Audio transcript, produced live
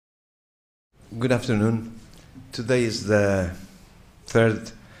Good afternoon. Today is the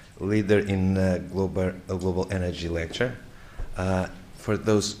third Leader in Global Energy lecture. For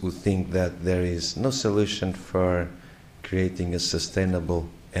those who think that there is no solution for creating a sustainable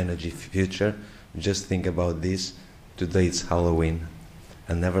energy future, just think about this. Today it's Halloween,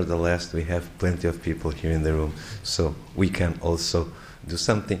 and nevertheless we have plenty of people here in the room, so we can also do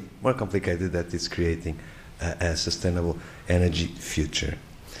something more complicated, that is creating a sustainable energy future.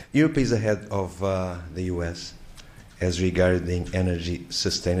 Europe is ahead of the US as regarding energy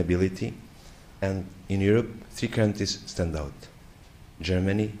sustainability, and in Europe, 3 countries stand out: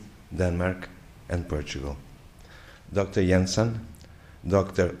 Germany, Denmark, and Portugal. Dr. Jensen,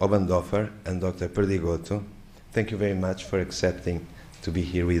 Dr. Oberndorfer, and Dr. Perdigoto, thank you very much for accepting to be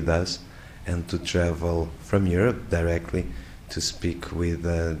here with us and to travel from Europe directly to speak with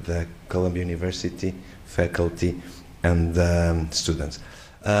the Columbia University faculty and students.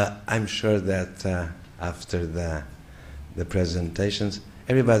 I'm sure that after the presentations,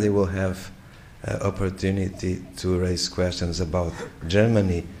 everybody will have opportunity to raise questions about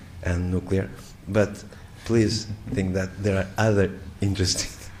Germany and nuclear, but please think that there are other interesting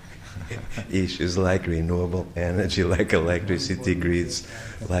issues like renewable energy, like electricity grids,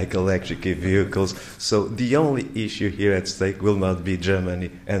 like electric vehicles. So the only issue here at stake will not be Germany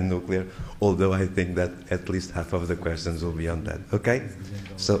and nuclear, although I think that at least half of the questions will be on that. Okay?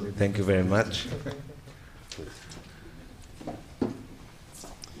 So thank you very much.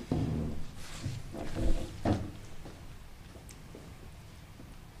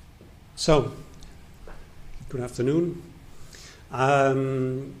 So, good afternoon.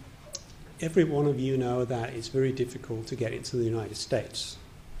 Every one of you know that it's very difficult to get into the United States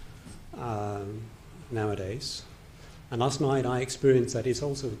nowadays. And last night I experienced that it's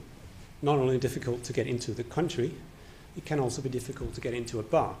also not only difficult to get into the country, it can also be difficult to get into a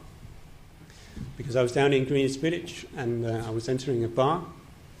bar. Because I was down in Greenwich Village and I was entering a bar,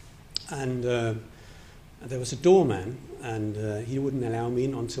 and there was a doorman, and he wouldn't allow me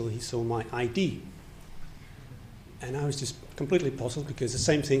in until he saw my ID. And I was just completely puzzled, because the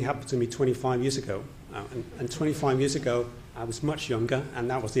same thing happened to me 25 years ago. And 25 years ago, I was much younger, and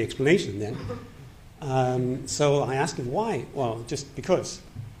that was the explanation then. So I asked him why. Well, just because.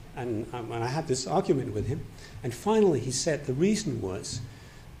 And I had this argument with him. And finally he said the reason was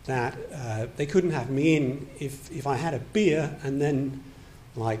that they couldn't have me in if I had a beer and then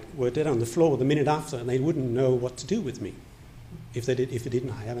were dead on the floor the minute after, and they wouldn't know what to do with me if they didn't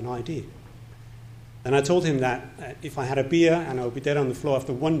have an ID. And I told him that if I had a beer and I would be dead on the floor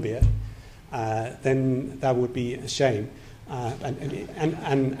after one beer, then that would be a shame.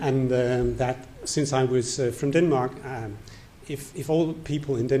 And that since I was from Denmark, if all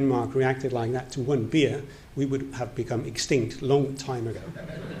people in Denmark reacted like that to one beer, we would have become extinct long time ago.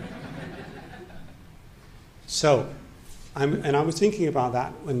 So, I was thinking about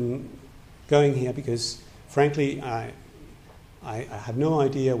that when going here, because frankly, I have no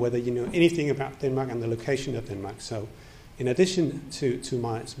idea whether you know anything about Denmark and the location of Denmark. So in addition to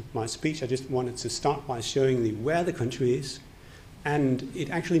my speech, I just wanted to start by showing you where the country is. And it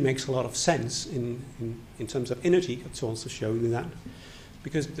actually makes a lot of sense in terms of energy to also show you that.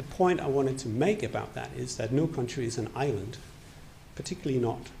 Because the point I wanted to make about that is that no country is an island, particularly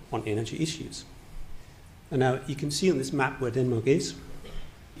not on energy issues. And now you can see on this map where Denmark is.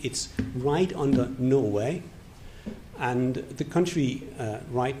 It's right under Norway. And the country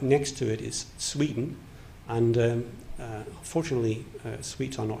right next to it is Sweden, and fortunately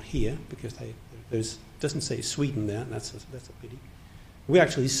Swedes are not here, because there's doesn't say Sweden there. That's a pity. We're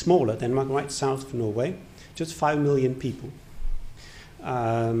actually smaller. Denmark, right south of Norway, just 5 million people,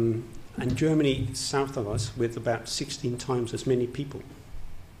 and Germany south of us with about 16 times as many people.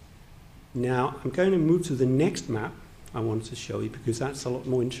 Now I'm going to move to the next map I wanted to show you, because that's a lot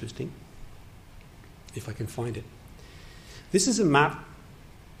more interesting, if I can find it. This is a map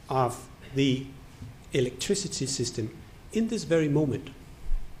of the electricity system in this very moment.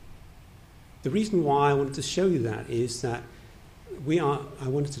 The reason why I wanted to show you that is that I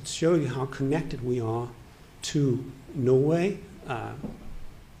wanted to show you how connected we are to Norway in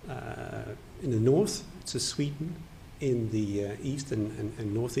the north, to Sweden in the east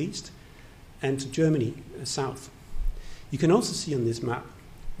and northeast, and to Germany south. You can also see on this map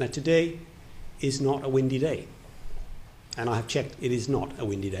that today is not a windy day. And I have checked, it is not a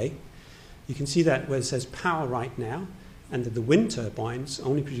windy day. You can see that where it says power right now, and that the wind turbines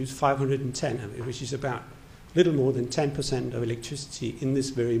only produce 510, which is about a little more than 10% of electricity in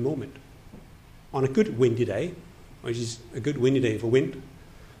this very moment. On a good windy day, which is a good windy day for wind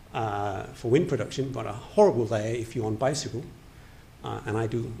production, but a horrible day if you're on bicycle, and I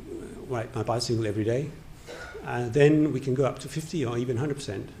do ride my bicycle every day. Then we can go up to 50 or even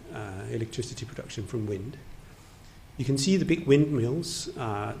 100% electricity production from wind. You can see the big windmills.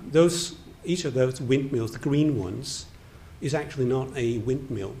 Each of those windmills, the green ones, is actually not a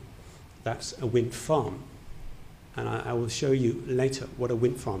windmill. That's a wind farm. And I will show you later what a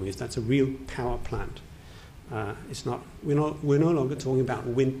wind farm is. That's a real power plant. We're no longer talking about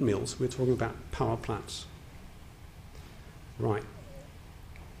windmills. We're talking about power plants. Right.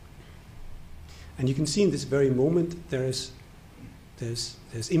 And you can see in this very moment there's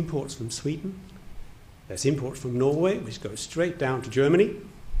imports from Sweden. There's imports from Norway, which go straight down to Germany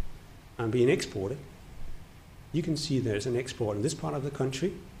and being exported. You can see there's an export in this part of the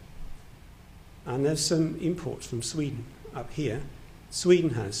country. And there's some imports from Sweden up here.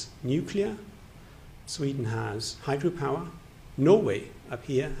 Sweden has nuclear. Sweden has hydropower. Norway up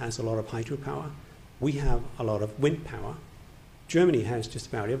here has a lot of hydropower. We have a lot of wind power. Germany has just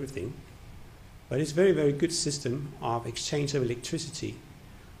about everything. But it's a very, very good system of exchange of electricity.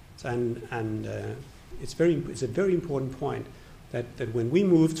 And it's a very important point that when we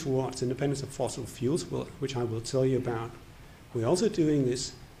move towards independence of fossil fuels, which I will tell you about, we're also doing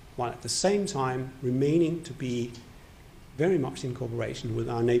this while at the same time remaining to be very much in cooperation with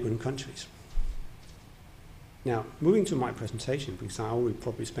our neighboring countries. Now, moving to my presentation, because I already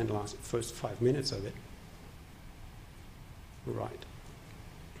probably spent the first 5 minutes of it. Right.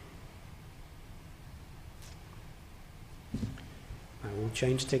 I will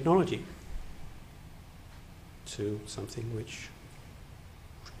change technology to something which...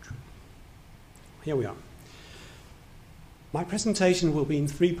 Here we are. My presentation will be in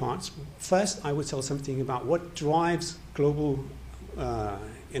 3 parts. First, I will tell something about what drives global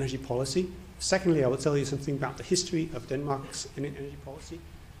energy policy. Secondly, I will tell you something about the history of Denmark's energy policy.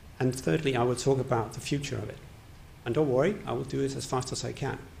 And thirdly, I will talk about the future of it. And don't worry, I will do it as fast as I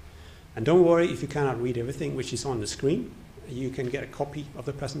can. And don't worry if you cannot read everything which is on the screen. You can get a copy of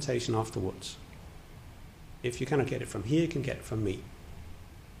the presentation afterwards. If you cannot get it from here, you can get it from me.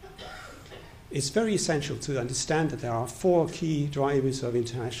 It's very essential to understand that there are 4 key drivers of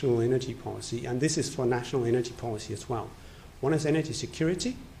international energy policy, and this is for national energy policy as well. One is energy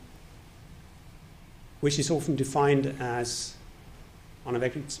security, which is often defined as, on a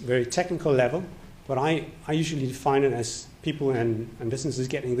very technical level, but I usually define it as people and businesses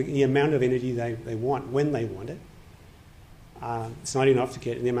getting the amount of energy they want when they want it. It's not enough to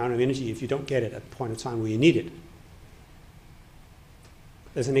get the amount of energy if you don't get it at the point of time where you need it.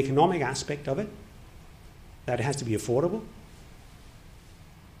 There's an economic aspect of it, that it has to be affordable.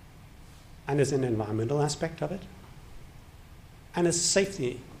 And there's an environmental aspect of it. And there's a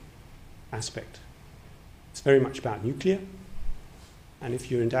safety aspect. It's very much about nuclear. And if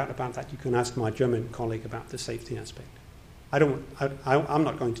you're in doubt about that, you can ask my German colleague about the safety aspect. I'm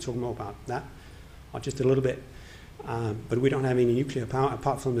not going to talk more about that, or just a little bit. But we don't have any nuclear power,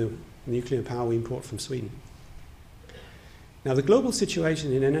 apart from the nuclear power we import from Sweden. Now, the global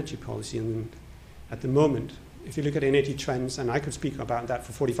situation in energy policy at the moment, if you look at energy trends, and I could speak about that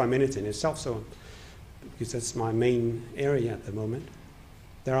for 45 minutes in itself, so because that's my main area at the moment,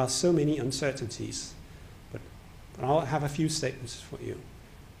 there are so many uncertainties. But I'll have a few statements for you.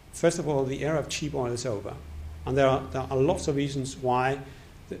 First of all, the era of cheap oil is over. And there are lots of reasons why.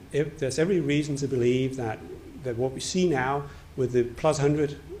 There's every reason to believe that what we see now with the plus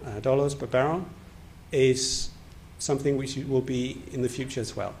 $100 per barrel is something which will be in the future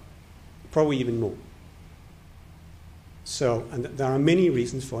as well, probably even more. So, and there are many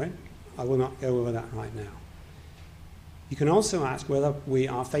reasons for it. I will not go over that right now. You can also ask whether we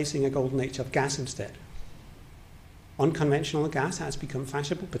are facing a golden age of gas instead. Unconventional gas has become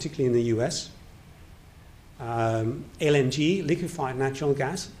fashionable, particularly in the US. LNG, liquefied natural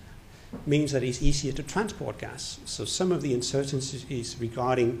gas, means that it's easier to transport gas. So some of the uncertainties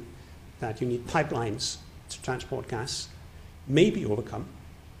regarding that you need pipelines to transport gas may be overcome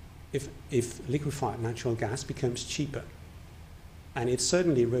if liquefied natural gas becomes cheaper. And it's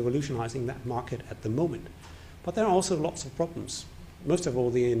certainly revolutionizing that market at the moment. But there are also lots of problems. Most of all,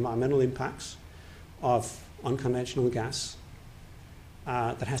 the environmental impacts of unconventional gas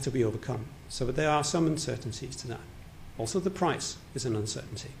that has to be overcome. So but there are some uncertainties to that. Also, the price is an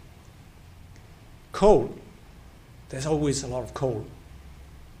uncertainty. Coal. There's always a lot of coal,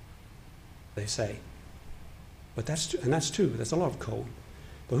 they say. But that's true. There's a lot of coal.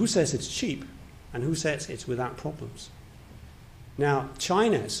 But who says it's cheap? And who says it's without problems? Now,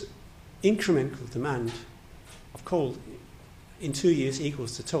 China's incremental demand of coal in 2 years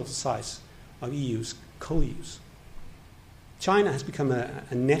equals the total size of EU's coal use. China has become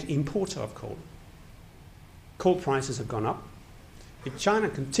a net importer of coal. Coal prices have gone up. if China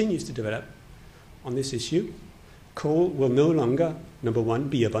continues to develop on this issue, coal will no longer, number one,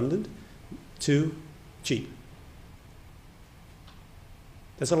 be abundant, two, cheap.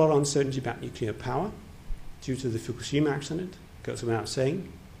 There's a lot of uncertainty about nuclear power due to the Fukushima accident, goes without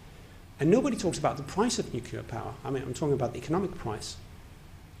saying. And nobody talks about the price of nuclear power. I mean, I'm talking about the economic price.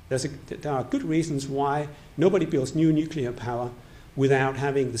 There are good reasons why nobody builds new nuclear power without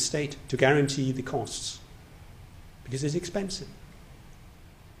having the state to guarantee the costs, because it's expensive.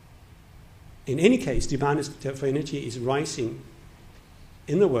 In any case, demand for energy is rising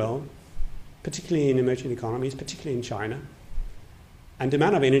in the world, particularly in emerging economies, particularly in China, and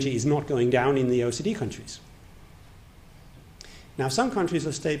demand of energy is not going down in the OECD countries. Now, some countries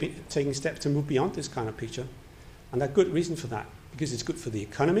are taking steps to move beyond this kind of picture, and there's good reason for that, because it's good for the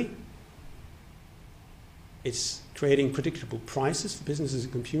economy, it's creating predictable prices for businesses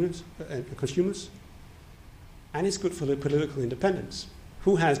and consumers, and it's good for the political independence.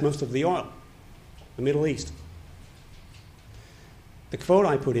 Who has most of the oil? The Middle East. The quote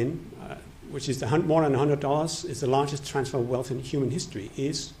I put in, which is more than $100, is the largest transfer of wealth in human history,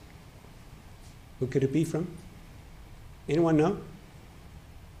 is, who could it be from? Anyone know?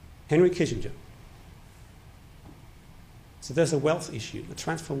 Henry Kissinger. So there's a wealth issue, a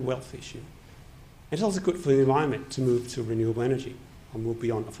transfer of wealth issue. And it's also good for the environment to move to renewable energy or move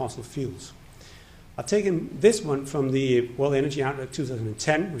beyond the fossil fuels. I've taken this one from the World Energy Outlook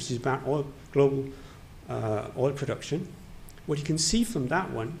 2010, which is about global oil production. What you can see from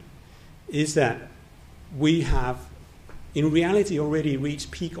that one is that we have, in reality, already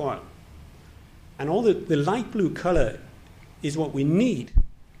reached peak oil. And all the light blue color is what we need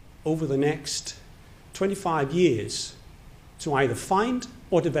over the next 25 years to either find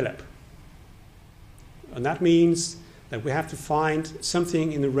or develop. And that means that we have to find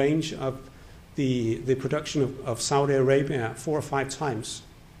something in the range of the production of Saudi Arabia 4 or 5 times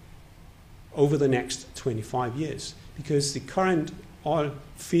over the next 25 years, because the current oil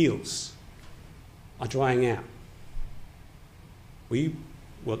fields are drying out. We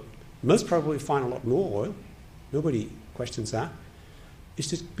will most probably find a lot more oil. Nobody questions that. It's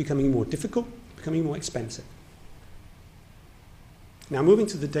just becoming more difficult, becoming more expensive. Now, moving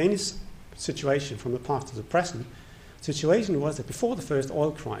to the Danish situation from the past to the present, the situation was that before the first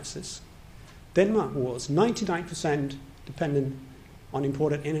oil crisis, Denmark was 99% dependent on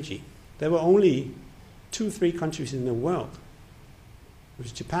imported energy. There were only 2 or 3 countries in the world. It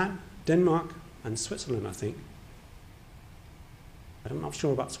was Japan, Denmark, and Switzerland, I think. I'm not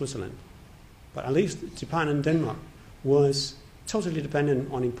sure about Switzerland. But at least Japan and Denmark was totally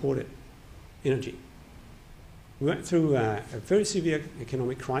dependent on imported energy. We went through a very severe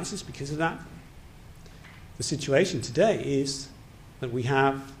economic crisis because of that. The situation today is that we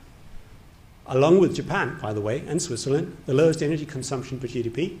have, along with Japan, by the way, and Switzerland, the lowest energy consumption per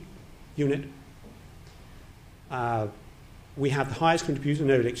GDP unit. We have the highest contribution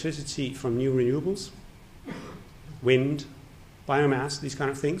of electricity from new renewables, wind, biomass, these kind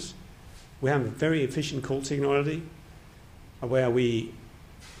of things. We have a very efficient coal technology where we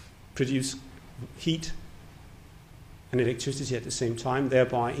produce heat and electricity at the same time,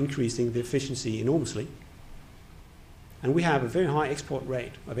 thereby increasing the efficiency enormously. And we have a very high export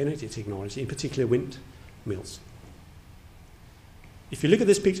rate of energy technology, in particular wind mills. If you look at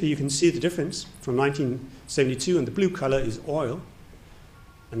this picture, you can see the difference from 1972, and the blue color is oil,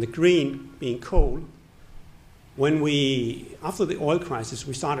 and the green being coal. When after the oil crisis,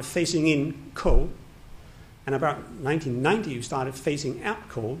 we started phasing in coal, and about 1990, we started phasing out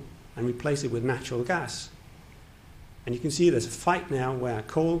coal and replaced it with natural gas. And you can see there's a fight now where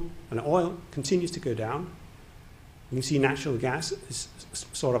coal and oil continues to go down. You can see natural gas is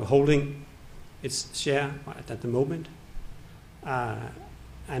sort of holding its share at the moment.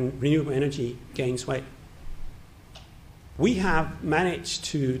 And renewable energy gains weight. We have managed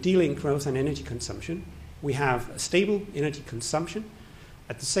to de-link growth and energy consumption. We have a stable energy consumption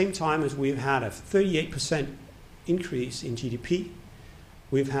at the same time as we've had a 38% increase in GDP.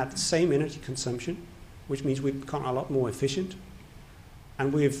 We've had the same energy consumption, which means we've become a lot more efficient.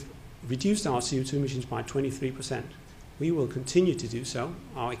 And we've reduced our CO2 emissions by 23%. We will continue to do so.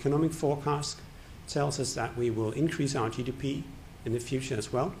 Our economic forecast tells us that we will increase our GDP in the future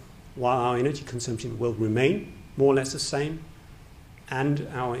as well, while our energy consumption will remain more or less the same, and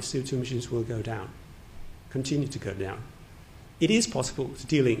our CO2 emissions will go down, continue to go down. It is possible to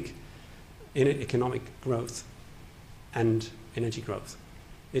de-link economic growth and energy growth.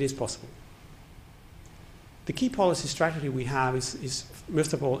 It is possible. The key policy strategy we have is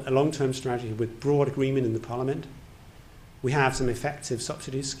first of all, a long-term strategy with broad agreement in the Parliament. We have some effective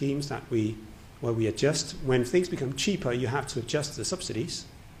subsidy schemes that we where we adjust. When things become cheaper, you have to adjust the subsidies.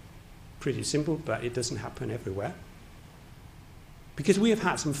 Pretty simple, but it doesn't happen everywhere. Because we have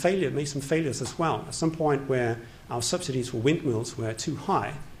had made some failures as well. At some point where our subsidies for windmills were too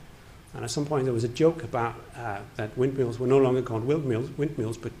high, and at some point there was a joke about that windmills were no longer called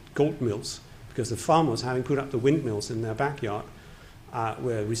windmills, but gold mills, because the farmers, having put up the windmills in their backyard,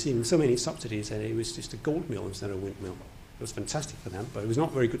 were receiving so many subsidies that it was just a gold mill instead of a windmill. It was fantastic for them, but it was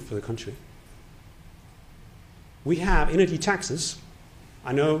not very good for the country. We have energy taxes.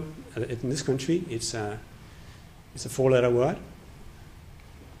 I know in this country it's a four-letter word,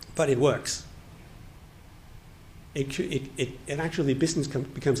 but it works. It actually, business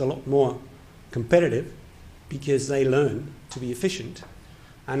becomes a lot more competitive because they learn to be efficient.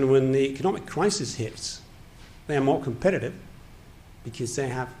 And when the economic crisis hits, they are more competitive because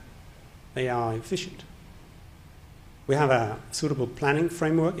they are efficient. We have a suitable planning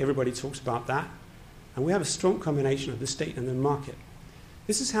framework. Everybody talks about that. And we have a strong combination of the state and the market.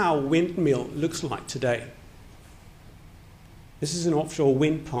 This is how a windmill looks like today. This is an offshore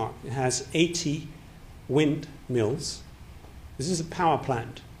wind park. It has 80 windmills. This is a power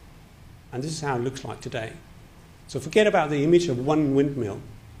plant. And this is how it looks like today. So forget about the image of one windmill.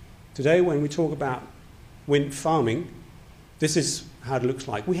 Today, when we talk about wind farming, this is how it looks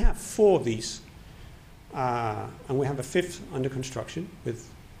like. We have 4 of these, and we have a 5th under construction with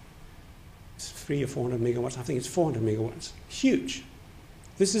 300 or 400 megawatts. I think it's 400 megawatts. Huge.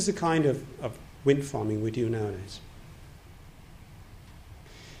 This is the kind of wind farming we do nowadays.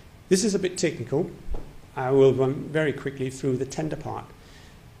 This is a bit technical. I will run very quickly through the tender part.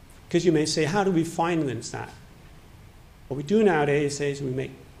 Because you may say, how do we finance that? What we do nowadays is we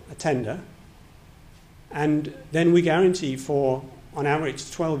make a tender, and then we guarantee for, on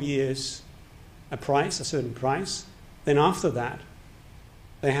average, 12 years a certain price. Then after that,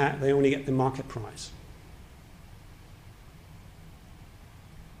 they only get the market price.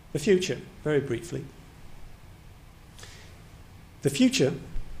 The future, very briefly. The future,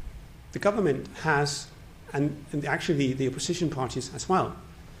 the government has, and actually the opposition parties as well,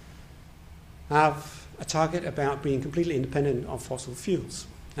 have a target about being completely independent of fossil fuels.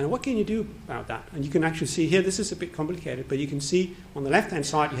 And what can you do about that? And you can actually see here, this is a bit complicated, but you can see on the left-hand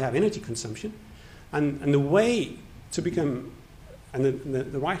side you have energy consumption. And the way to become, and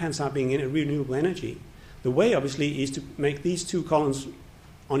the right-hand side being renewable energy, the way obviously is to make these two columns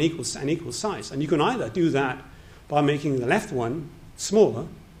on equal size. And you can either do that by making the left one smaller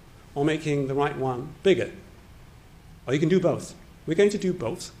or making the right one bigger. Or you can do both. We're going to do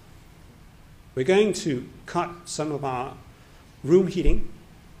both. We're going to cut some of our room heating,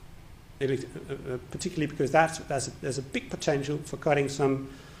 particularly because there's a big potential for cutting some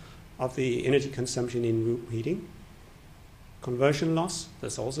of the energy consumption in room heating. Conversion loss,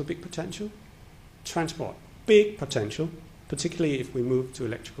 there's also a big potential. Transport, big potential, particularly if we move to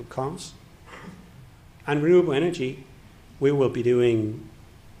electrical cars. And renewable energy, we will be doing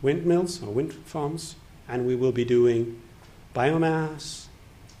windmills or wind farms, and we will be doing biomass.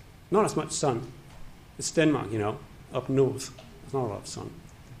 Not as much sun. It's Denmark, up north. There's not a lot of sun.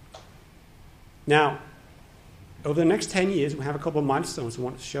 Now, over the next 10 years, we have a couple of milestones we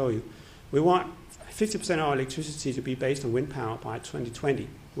want to show you. We want 50% of our electricity to be based on wind power by 2020.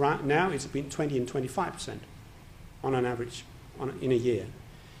 Right now, it's been 20 and 25% on an average in a year.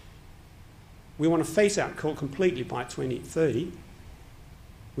 We want to phase out coal completely by 2030.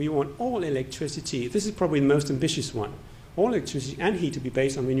 We want all electricity, this is probably the most ambitious one, all electricity and heat to be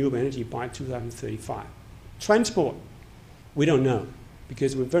based on renewable energy by 2035. Transport, we don't know,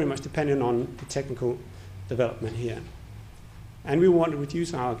 because we're very much dependent on the technical development here. And we want to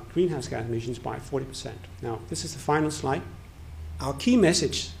reduce our greenhouse gas emissions by 40%. Now, this is the final slide. Our key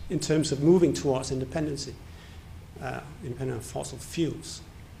message in terms of moving towards independent of fossil fuels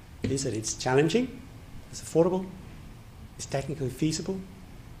is that it's challenging, it's affordable, it's technically feasible,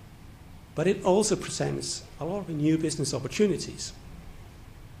 but it also presents a lot of new business opportunities.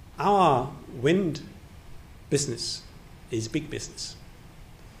 Our wind business is big business.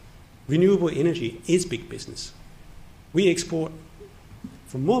 Renewable energy is big business. We export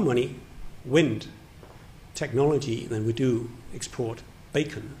for more money wind technology than we do export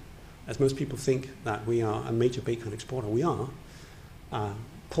bacon, as most people think that we are a major bacon exporter. We are a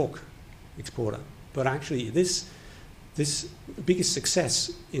pork exporter. But actually, this biggest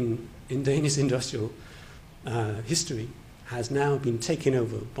success in Danish industrial history has now been taken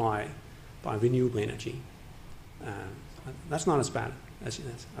over by renewable energy. That's not as bad as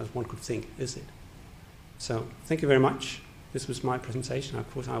one could think, is it? So thank you very much. This was my presentation.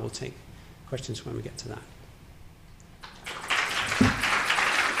 Of course, I will take questions when we get to that.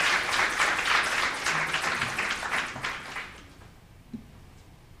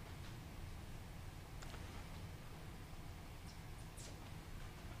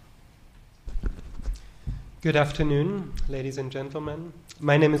 Good afternoon, ladies and gentlemen.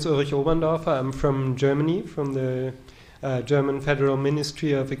 My name is Ulrich Oberndorfer. I'm from Germany, from the German Federal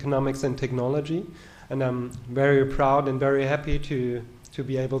Ministry of Economics and Technology, and I'm very proud and very happy to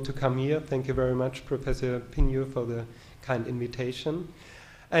be able to come here. Thank you very much, Professor Pinho, for the kind invitation.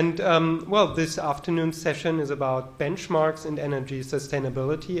 And well, this afternoon's session is about benchmarks in energy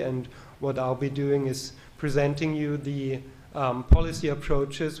sustainability, and what I'll be doing is presenting you the policy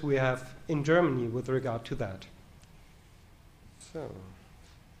approaches we have in Germany with regard to that. So,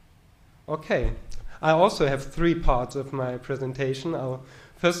 okay. I also have 3 parts of my presentation. I'll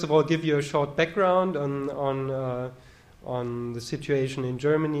first of all give you a short background on the situation in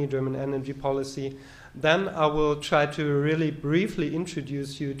Germany, German energy policy. Then I will try to really briefly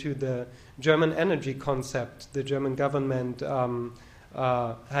introduce you to the German energy concept the German government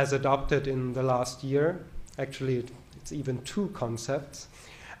has adopted in the last year. Actually, it's even 2 concepts.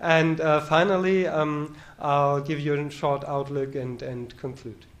 And finally, I'll give you a short outlook and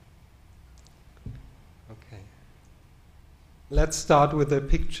conclude. Okay. Let's start with a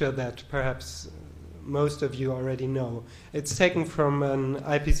picture that perhaps most of you already know. It's taken from an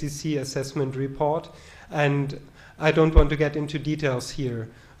IPCC assessment report, and I don't want to get into details here.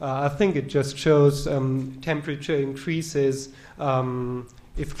 I think it just shows temperature increases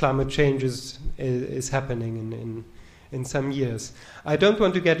if climate change is happening in some years. I don't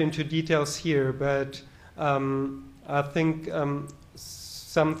want to get into details here, but I think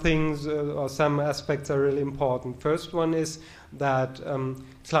some things or some aspects are really important. First one is that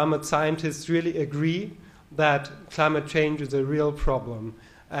climate scientists really agree that climate change is a real problem.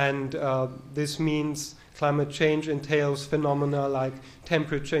 And this means climate change entails phenomena like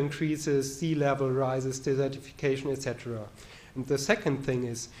temperature increases, sea level rises, desertification, etc. And the second thing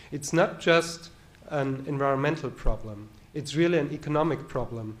is, it's not just an environmental problem. It's really an economic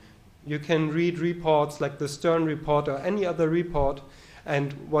problem. You can read reports like the Stern report or any other report,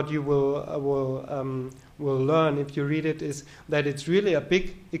 and what you will learn if you read it is that it's really a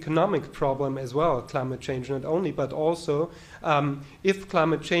big economic problem as well, climate change, not only, but also if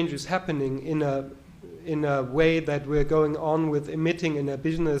climate change is happening in a way that we're going on with emitting in a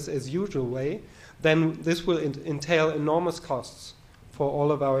business as usual way, then this will entail enormous costs for all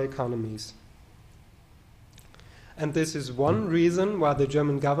of our economies. And this is one reason why the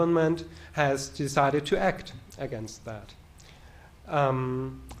German government has decided to act against that.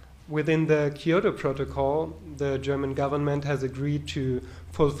 Within the Kyoto Protocol, the German government has agreed to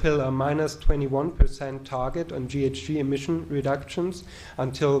fulfill a minus 21% target on GHG emission reductions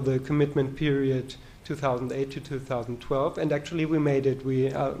until the commitment period 2008 to 2012, and actually we made it.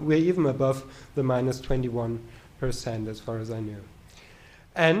 We're even above the minus 21% as far as I know.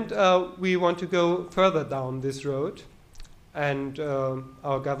 And we want to go further down this road, and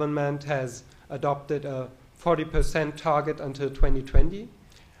our government has adopted a 40% target until 2020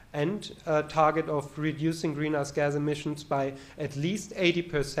 and a target of reducing greenhouse gas emissions by at least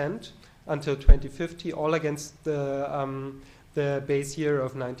 80% until 2050, all against the base year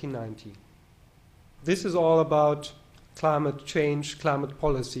of 1990. This is all about climate change, climate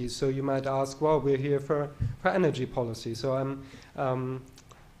policy. So you might ask, well, we're here for energy policy. So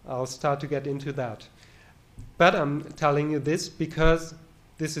I'll start to get into that. But I'm telling you this because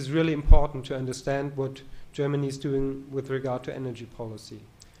this is really important to understand what Germany is doing with regard to energy policy.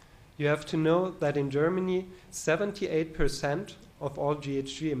 You have to know that in Germany, 78% of all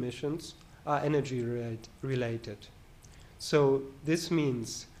GHG emissions are energy related. So this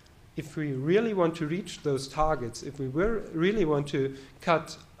means if we really want to reach those targets, if we really want to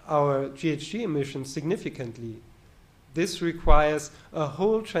cut our GHG emissions significantly, this requires a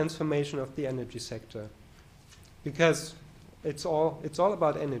whole transformation of the energy sector, because it's all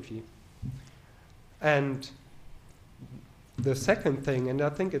about energy. And the second thing, and I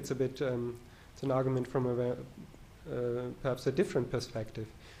think it's a bit, it's an argument from perhaps a different perspective.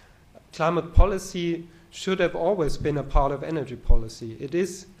 Climate policy should have always been a part of energy policy. It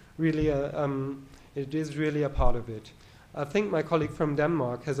is really a part of it. I think my colleague from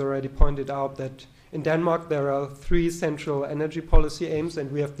Denmark has already pointed out that in Denmark there are 3 central energy policy aims,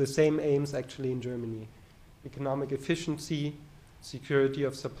 and we have the same aims actually in Germany: economic efficiency, security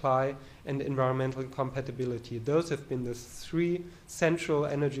of supply, and environmental compatibility. Those have been the 3 central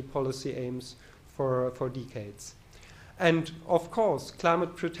energy policy aims for decades. And of course,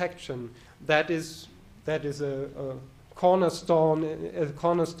 climate protection, that is a cornerstone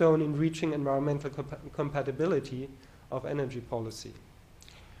in reaching environmental compatibility of energy policy.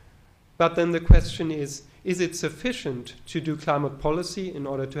 But then the question is it sufficient to do climate policy in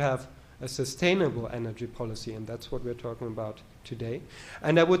order to have a sustainable energy policy, and that's what we're talking about today.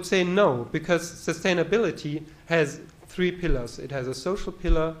 And I would say no, because sustainability has 3 pillars. It has a social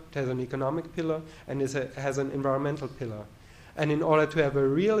pillar, it has an economic pillar, and it has an environmental pillar. And in order to have a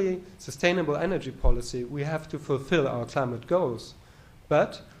really sustainable energy policy, we have to fulfill our climate goals.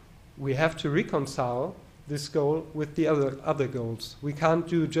 But we have to reconcile this goal with the other goals. We can't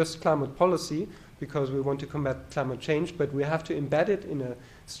do just climate policy because we want to combat climate change, but we have to embed it in a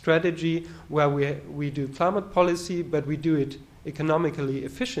strategy where we do climate policy, but we do it economically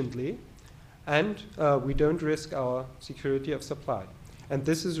efficiently, and we don't risk our security of supply. And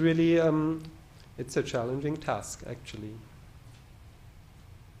this is really, it's a challenging task, actually.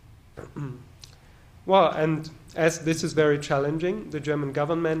 Well, and as this is very challenging, the German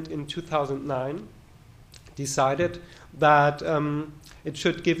government in 2009 decided that it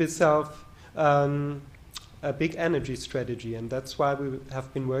should give itself a big energy strategy, and that's why we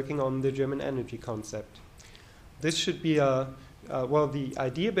have been working on the German energy concept. This should be well, the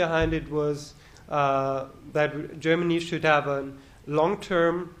idea behind it was that Germany should have a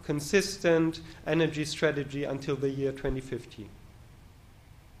long-term, consistent energy strategy until the year 2050.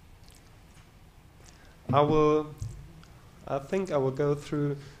 I think I will go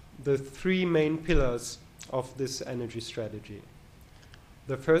through the 3 main pillars of this energy strategy.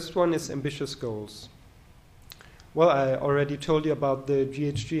 The first one is ambitious goals. Well, I already told you about the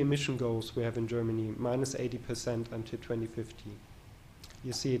GHG emission goals we have in Germany, minus 80% until 2050.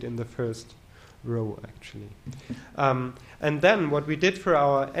 You see it in the first row, actually. And then what we did for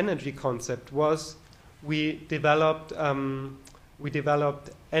our energy concept was we developed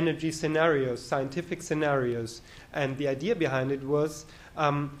energy scenarios, scientific scenarios, and the idea behind it was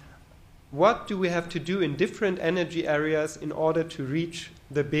what do we have to do in different energy areas in order to reach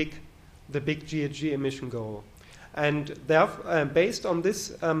the big GHG emission goal. And therefore, based on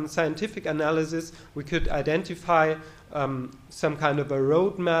this scientific analysis, we could identify some kind of a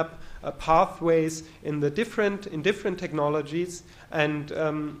roadmap, pathways in different technologies, and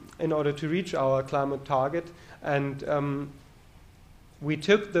in order to reach our climate target. And we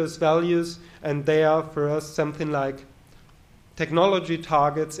took those values, and they are for us something like technology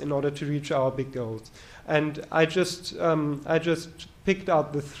targets in order to reach our big goals. And I just picked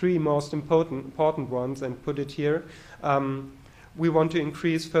out the 3 most important ones and put it here. We want to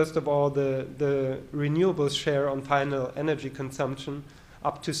increase, first of all, the renewables share on final energy consumption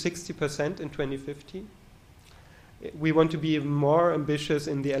up to 60% in 2050. We want to be even more ambitious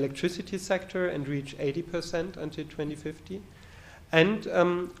in the electricity sector and reach 80% until 2050.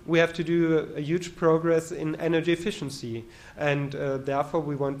 And we have to do a huge progress in energy efficiency, and therefore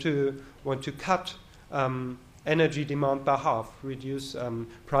we want to cut energy demand by half, reduce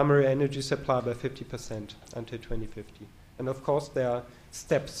primary energy supply by 50% until 2050. And of course, there are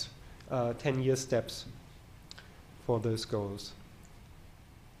steps, 10-year steps for those goals.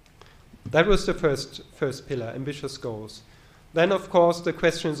 That was the first pillar, ambitious goals. Then, of course, the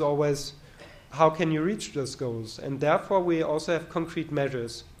question is always, how can you reach those goals? And therefore, we also have concrete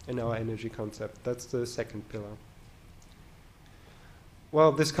measures in our energy concept. That's the second pillar.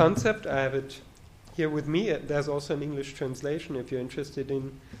 Well, this concept, I have it here with me. There's also an English translation. If you're interested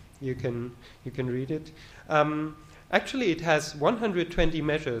in, you can read it. Actually, it has 120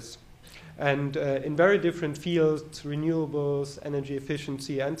 measures, and in very different fields: renewables, energy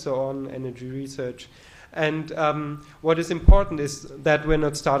efficiency, and so on, energy research. And what is important is that we're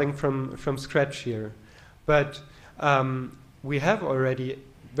not starting from scratch here, but we have already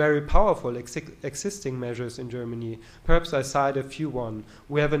very powerful existing measures in Germany. Perhaps I cite a few one.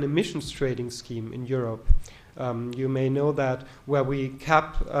 We have an emissions trading scheme in Europe. You may know that, where we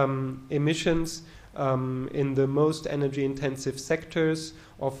cap emissions in the most energy-intensive sectors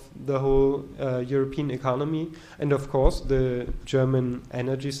of the whole European economy. And of course, the German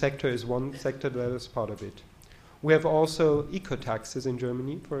energy sector is one sector that is part of it. We have also eco-taxes in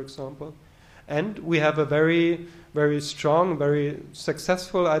Germany, for example. And we have a very, very strong, very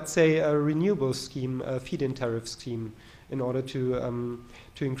successful, I'd say, a renewable scheme, a feed-in tariff scheme, in order to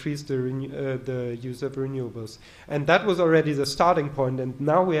increase the use of renewables. And that was already the starting point. And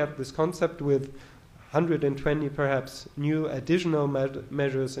now we have this concept with 120 perhaps new additional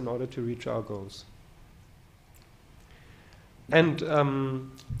measures in order to reach our goals. And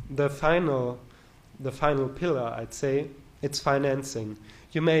the final pillar, I'd say, it's financing.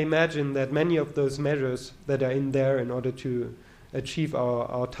 You may imagine that many of those measures that are in there in order to achieve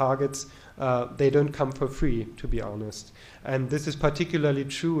our targets, they don't come for free, to be honest. And this is particularly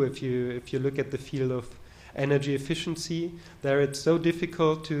true if you look at the field of energy efficiency. There it's so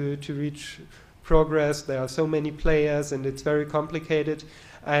difficult to reach progress. There are so many players, and it's very complicated.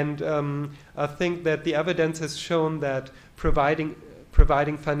 And I think that the evidence has shown that providing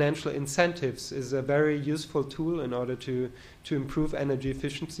financial incentives is a very useful tool in order to improve energy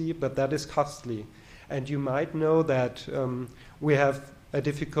efficiency, but that is costly. And you might know that we have a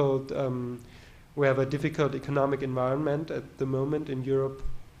difficult economic environment at the moment in Europe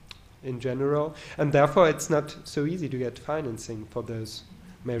in general, and therefore it's not so easy to get financing for those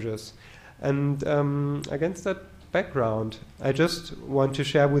measures. And against that background, I just want to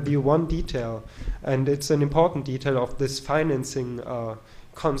share with you one detail, and it's an important detail of this financing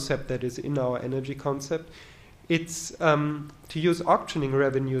concept that is in our energy concept. It's to use auctioning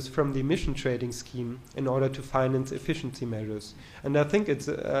revenues from the emission trading scheme in order to finance efficiency measures. And I think it's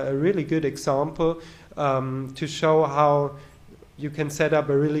a really good example to show how you can set up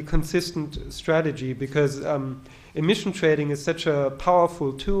a really consistent strategy, because emission trading is such a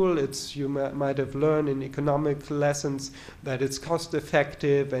powerful tool. It's, you might have learned in economic lessons that it's cost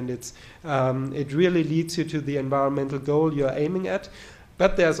effective, and it really leads you to the environmental goal you're aiming at.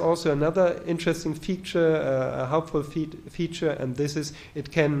 But there's also another interesting feature, a helpful feature, and this is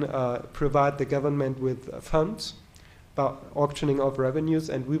it can provide the government with funds by auctioning off revenues,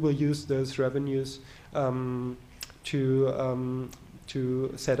 and we will use those revenues to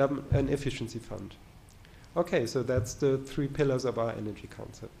set up an efficiency fund. Okay, so that's the 3 pillars of our energy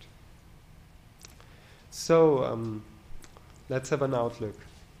concept. So let's have an outlook.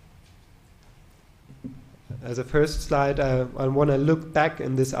 As a first slide, I want to look back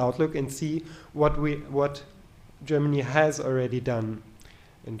in this outlook and see what Germany has already done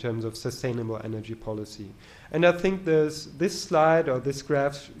in terms of sustainable energy policy. And I think this slide or this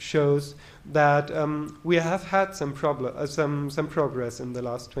graph shows that we have had some progress in the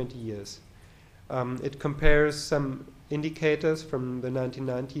last 20 years. It compares some indicators from the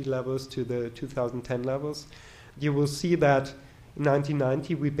 1990 levels to the 2010 levels. You will see that in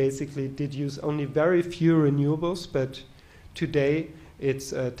 1990 we basically did use only very few renewables, but today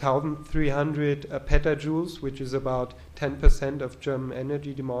it's 1,300 petajoules, which is about 10% of German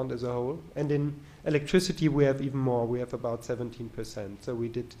energy demand as a whole. And in electricity we have even more, we have about 17%, so we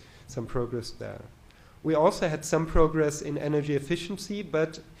did some progress there. We also had some progress in energy efficiency,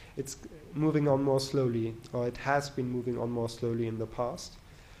 but it's moving on more slowly, or it has been moving on more slowly in the past.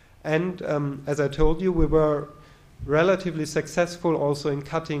 And as I told you, we were relatively successful also in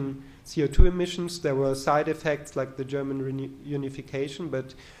cutting CO2 emissions. There were side effects like the German unification,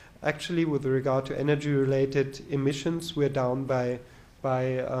 but actually with regard to energy-related emissions, we're down by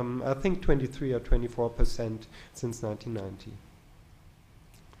I think 23 or 24% since 1990.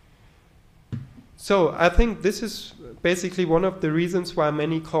 So I think this is basically one of the reasons why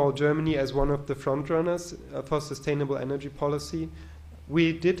many call Germany as one of the frontrunners for sustainable energy policy.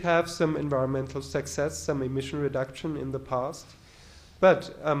 We did have some environmental success, some emission reduction in the past.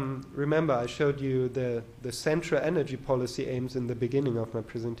 But remember, I showed you the central energy policy aims in the beginning of my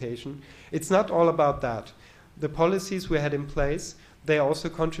presentation. It's not all about that. The policies we had in place, they also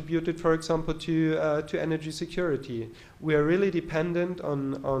contributed, for example, to energy security. We are really dependent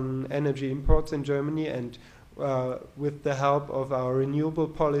on energy imports in Germany, and with the help of our renewable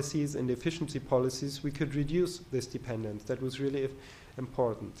policies and efficiency policies, we could reduce this dependence. That was really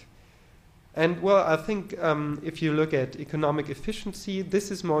important. And well, I think if you look at economic efficiency,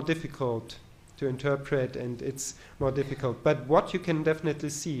 this is more difficult to interpret, and it's more difficult. But what you can definitely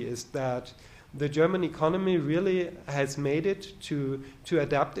see is that the German economy really has made it to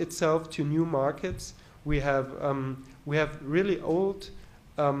adapt itself to new markets. We have really old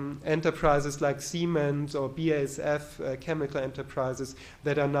enterprises like Siemens or BASF, chemical enterprises,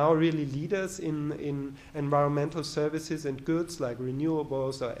 that are now really leaders in environmental services and goods like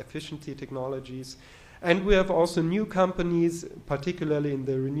renewables or efficiency technologies. And we have also new companies, particularly in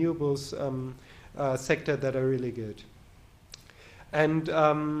the renewables sector, that are really good. And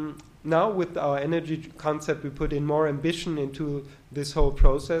now with our energy concept, we put in more ambition into this whole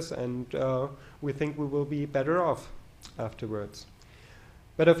process, and we think we will be better off afterwards.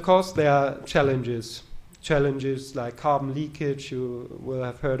 But of course there are challenges like carbon leakage. You will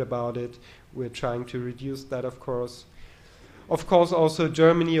have heard about it. We're trying to reduce that, of course. Of course also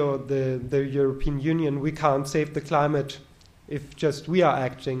Germany or the European Union, we can't save the climate if just we are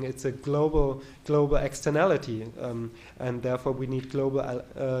acting. It's a global externality, and therefore we need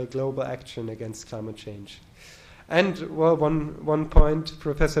global action against climate change. And well, one point,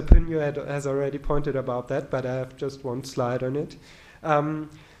 Professor Pinho has already pointed about that, but I have just one slide on it.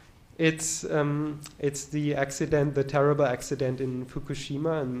 It's the accident, the terrible accident in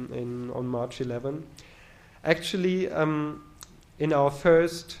Fukushima on March 11. Actually, in our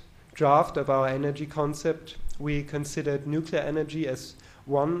first draft of our energy concept, we considered nuclear energy as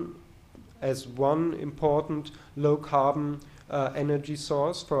one important low-carbon energy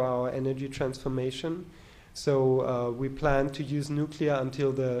source for our energy transformation. So we plan to use nuclear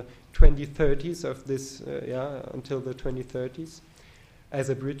until the 2030s until the 2030s as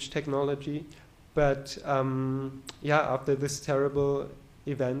a bridge technology. But after this terrible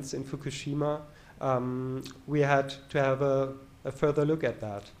events in Fukushima, we had to have a further look at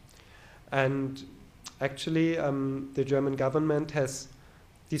that. And actually, the German government has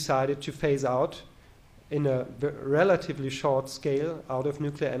decided to phase out in a relatively short scale out of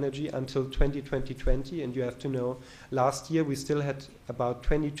nuclear energy until 2020. And you have to know, last year we still had about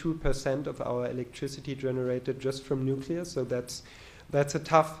 22% of our electricity generated just from nuclear. So that's a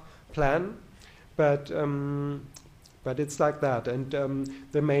tough plan, but it's like that. And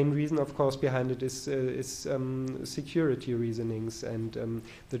the main reason, of course, behind it is security reasonings. And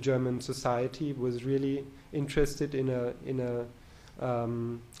the German society was really interested in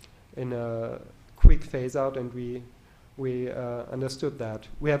a quick phase out, and we understood that.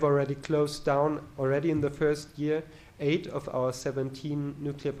 We have already closed down, already in the first year, 8 of our 17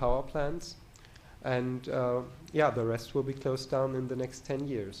 nuclear power plants, and the rest will be closed down in the next 10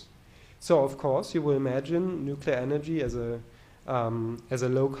 years. So, of course, you will imagine nuclear energy as a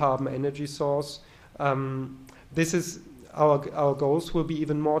low-carbon energy source. This is our goals will be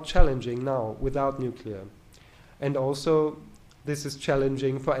even more challenging now without nuclear, and also this is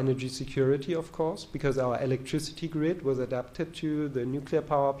challenging for energy security, of course, because our electricity grid was adapted to the nuclear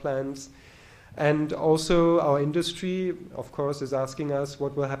power plants. And also our industry, of course, is asking us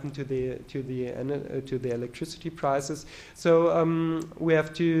what will happen to the electricity prices. So we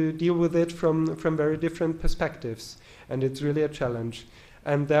have to deal with it from very different perspectives, and it's really a challenge.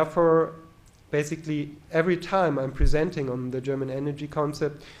 And therefore, basically, every time I'm presenting on the German energy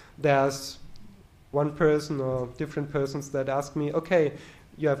concept, there's one person or different persons that ask me, okay,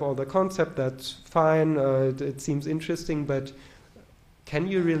 you have all the concept, that's fine, it seems interesting, but can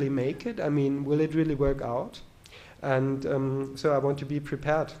you really make it? I mean, will it really work out? And so I want to be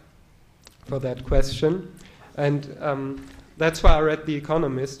prepared for that question. And that's why I read The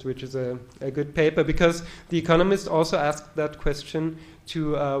Economist, which is a good paper, because The Economist also asked that question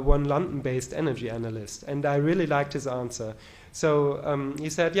to one London-based energy analyst, and I really liked his answer. So he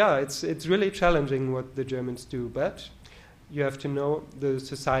said, yeah, it's really challenging what the Germans do, but you have to know the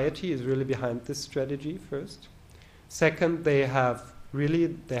society is really behind this strategy first. Second, they have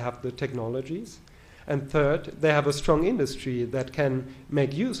the technologies. And third, they have a strong industry that can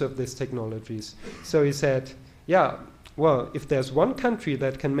make use of these technologies. So he said, yeah, well, if there's one country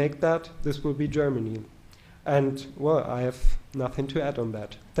that can make that, this will be Germany. And, well, I have nothing to add on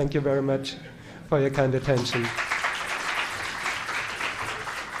that. Thank you very much for your kind attention.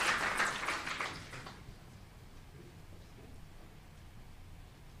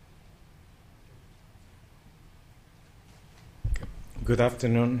 Good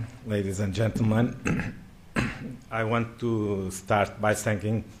afternoon, ladies and gentlemen. I want to start by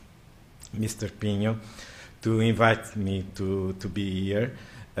thanking Mr. Pinho to invite me to be here.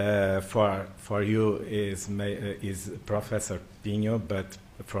 For you is Professor Pinho, but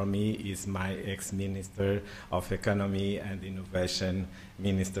for me is my ex-Minister of Economy and Innovation,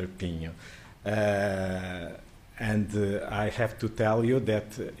 Minister Pinho. And I have to tell you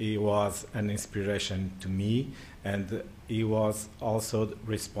that he was an inspiration to me, and he was also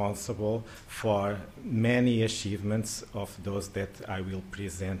responsible for many achievements of those that I will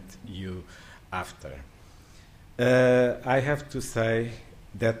present you after. I have to say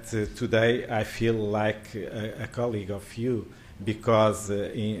that today I feel like a colleague of you, because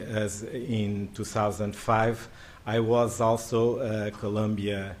in 2005 I was also a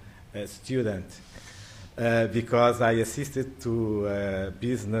Columbia student. Because I assisted to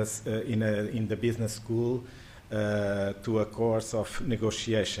business in the business school to a course of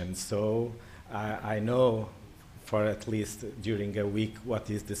negotiation. So I know, for at least during a week, what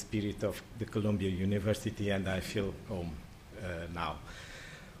is the spirit of the Columbia University, and I feel home now.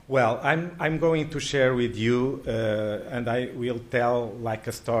 Well, I'm going to share with you, and I will tell like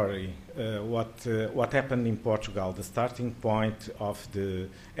a story, what happened in Portugal, the starting point of the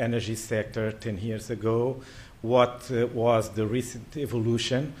energy sector 10 years ago, what was the recent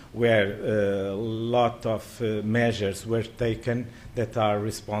evolution, where a lot of measures were taken that are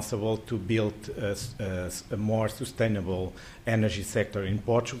responsible to build a more sustainable energy sector in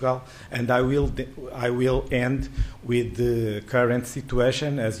Portugal. And I will end with the current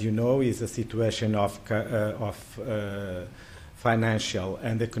situation. As you know, is a situation of financial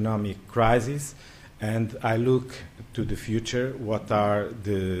and economic crisis. and I look to the future, what are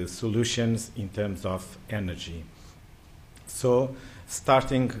the solutions in terms of energy. So,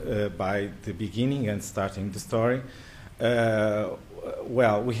 starting by the beginning and starting the story,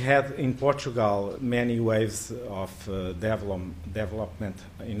 well, we had in Portugal many waves of development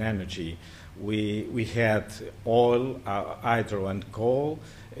in energy. We had oil, hydro and coal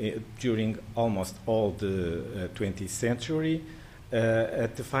during almost all the 20th century.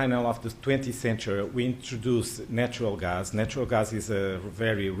 At the final of the 20th century, we introduced natural gas. Natural gas is a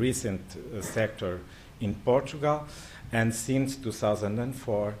very recent sector in Portugal, and since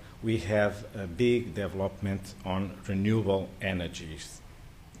 2004, we have a big development on renewable energies.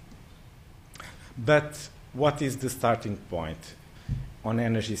 But what is the starting point on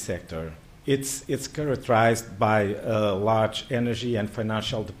energy sector? It's characterized by a large energy and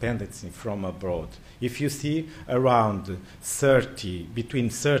financial dependency from abroad. If you see around between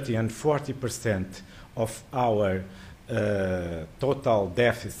 30 and 40% of our total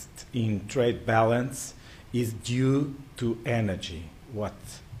deficit in trade balance is due to energy, what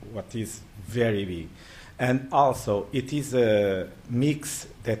is very big. And also, it is a mix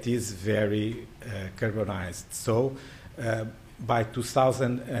that is very carbonized. So, by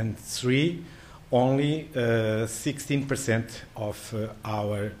 2003, only 16% of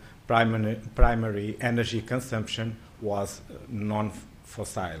our primary energy consumption was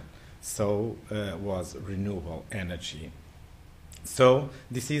non-fossil, so was renewable energy. So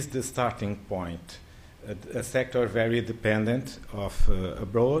this is the starting point. A sector very dependent of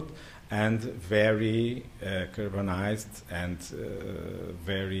abroad and very carbonized and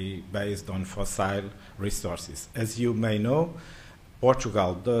very based on fossil resources. As you may know,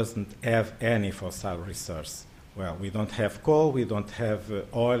 Portugal doesn't have any fossil resource. Well, we don't have coal, we don't have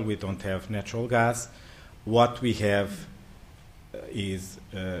oil, we don't have natural gas. What we have is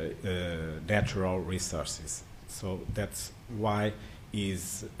natural resources. So that's why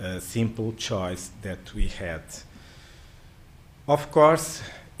is a simple choice that we had. Of course,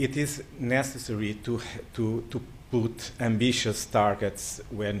 it is necessary to put ambitious targets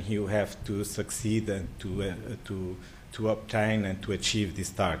when you have to succeed and to obtain and to achieve these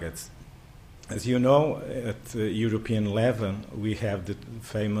targets. As you know, at European level, we have the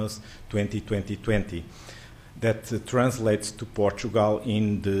famous 20-20-20 that translates to Portugal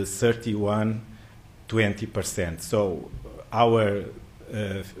in the 31-20%. So our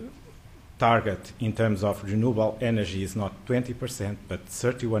target in terms of renewable energy is not 20%, but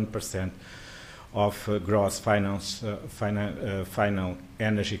 31% of gross final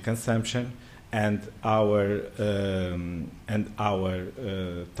energy consumption, and our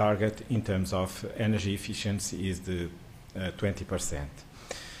target in terms of energy efficiency is the 20%.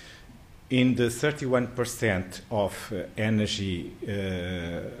 In the 31% of energy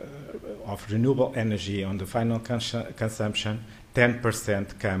of renewable energy on the final consumption,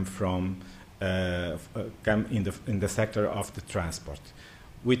 10% come from in the sector of the transport,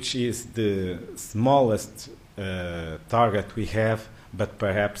 which is the smallest target we have, but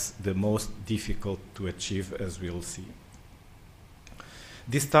perhaps the most difficult to achieve, as we'll see.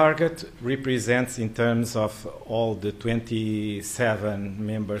 This target represents, in terms of all the 27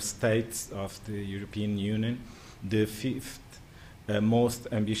 member states of the European Union, the fifth most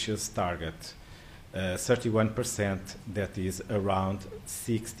ambitious target, 31%, that is around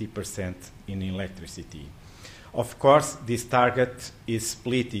 60% in electricity. Of course, this target is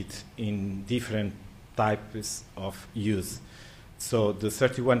split in different types of use. So the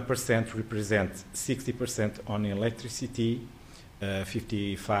 31% represents 60% on electricity,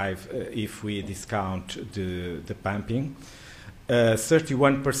 55 if we discount the pumping,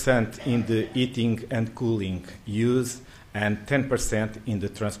 31% in the heating and cooling use, and 10% in the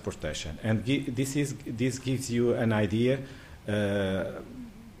transportation. And this gives you an idea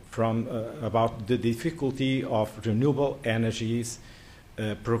about the difficulty of renewable energies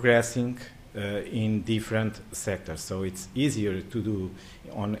progressing in different sectors. So it's easier to do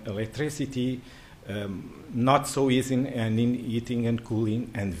on electricity, not so easy and in heating and cooling,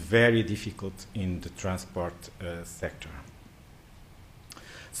 and very difficult in the transport sector.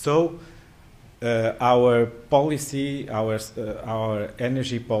 So our policy, our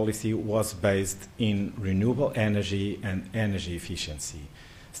energy policy was based in renewable energy and energy efficiency.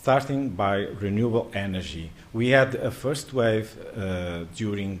 Starting by renewable energy, we had a first wave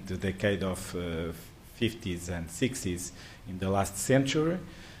during the decade of 50s and 60s in the last century.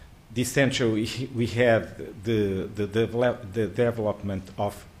 This century we had the development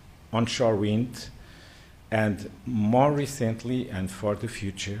of onshore wind, and more recently and for the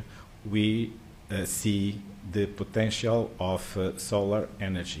future we see the potential of solar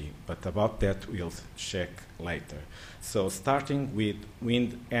energy. But about that we'll check later. So starting with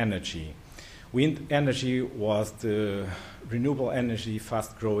wind energy. Wind energy was the renewable energy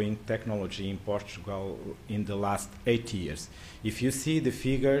fast-growing technology in Portugal in the last 8 years. If you see the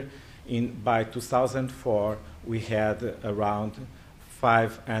figure, by 2004 we had around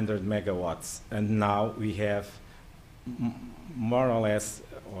 500 megawatts, and now we have more or less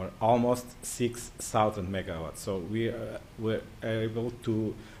or almost 6,000 megawatts. So we were able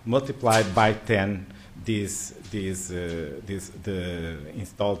to multiply by 10 the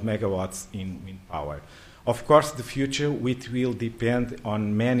installed megawatts in wind power. Of course, the future will depend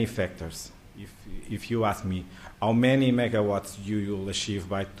on many factors. If you ask me how many megawatts you will achieve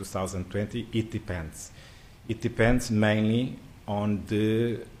by 2020, it depends. It depends mainly on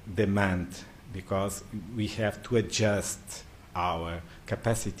the demand, because we have to adjust our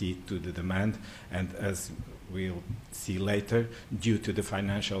capacity to the demand, and as we'll see later, due to the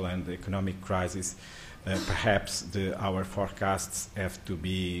financial and economic crisis, perhaps our forecasts have to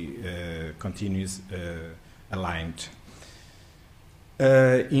be continuous aligned.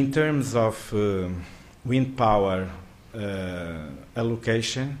 In terms of wind power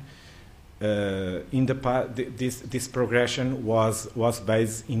allocation, this progression was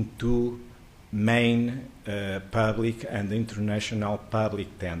based in two main public and international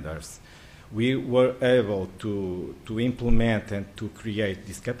public tenders. We were able to implement and to create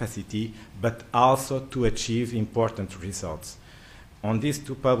this capacity, but also to achieve important results. On these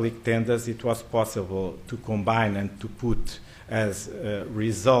two public tenders, it was possible to combine and to put as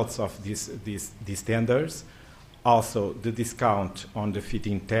results of these tenders also the discount on the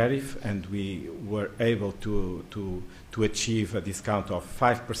feed-in tariff, and we were able to achieve a discount of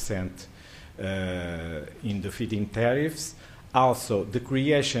 5% in the feed-in tariffs. Also, the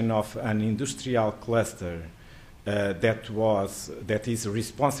creation of an industrial cluster that is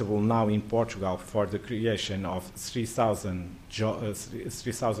responsible now in Portugal for the creation of 3,000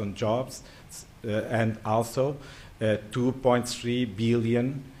 jobs, and also 2.3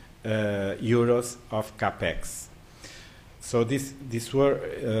 billion euros of capex. So these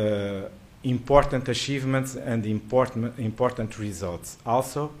were important achievements and important results.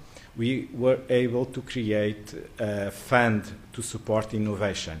 Also, we were able to create a fund to support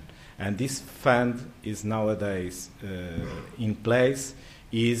innovation. And this fund is nowadays in place,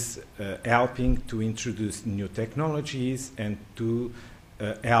 is helping to introduce new technologies and to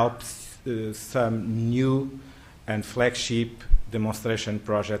help some new and flagship demonstration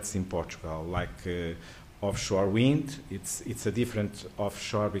projects in Portugal, like offshore wind. It's a different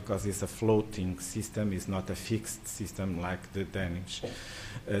offshore because it's a floating system, it's not a fixed system like the Danish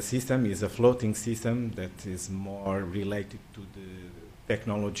system. It's a floating system that is more related to the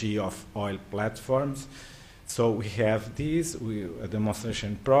technology of oil platforms. So we have this, a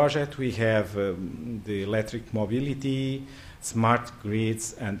demonstration project, we have the electric mobility, smart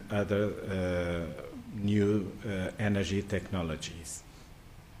grids, and other new energy technologies.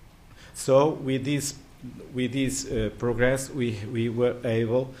 So with this progress, we were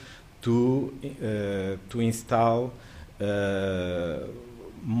able to install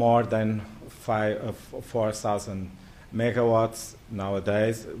more than 4,000 megawatts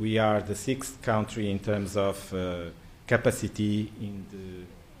nowadays. We are the 6th country in terms of capacity in the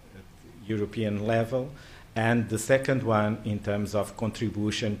European level, and the 2nd one in terms of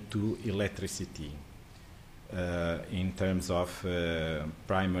contribution to electricity, in terms of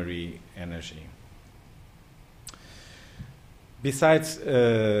primary energy. Besides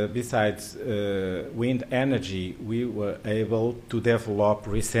wind energy, we were able to develop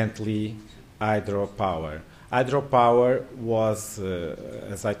recently hydropower. Hydropower was,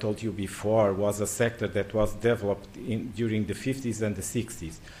 as I told you before, was a sector that was developed during the 50s and the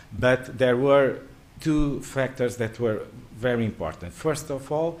 60s. But there were two factors that were very important. First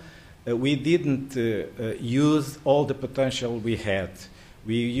of all, we didn't use all the potential we had.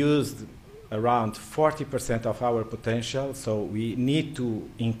 We used around 40% of our potential, so we need to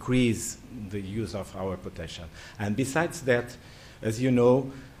increase the use of our potential. And besides that, as you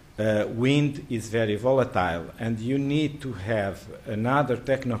know, wind is very volatile, and you need to have another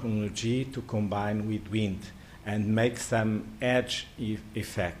technology to combine with wind and make some edge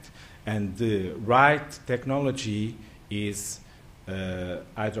effect. And the right technology is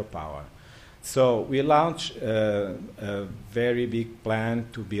hydropower. So we launched a very big plan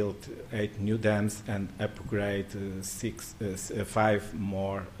to build 8 new dams and upgrade 5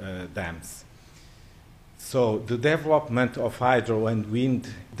 more dams. So the development of hydro and wind,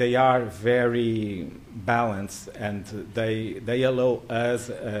 they are very balanced, and they allow us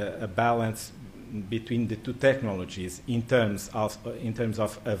a balance between the two technologies in terms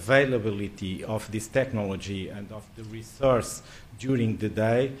of availability of this technology and of the resource during the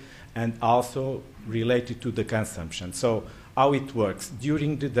day, and also related to the consumption. So how it works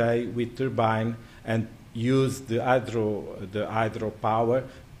during the day with turbine and use the hydro power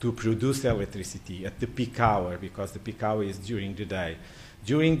to produce electricity at the peak hour, because the peak hour is during the day.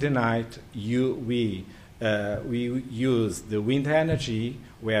 During the night, we use the wind energy,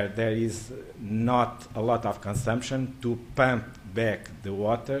 where there is not a lot of consumption, to pump back the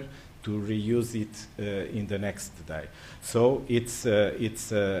water to reuse it in the next day. So it's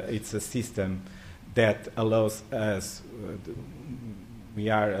a system that allows us. We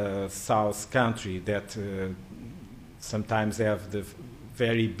are a south country that sometimes have the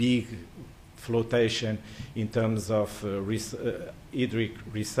very big flotation in terms of hydric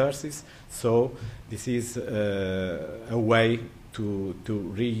resources. So this is a way to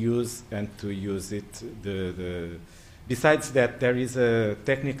reuse and to use it. Besides that, there is a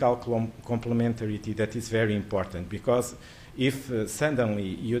technical complementarity that is very important, because if suddenly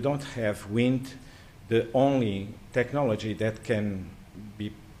you don't have wind, the only technology that can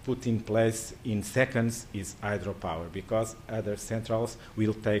be put in place in seconds is hydropower, because other centrals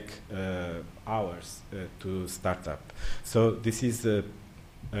will take hours to start up. So this is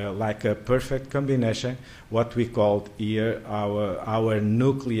like a perfect combination, what we called here our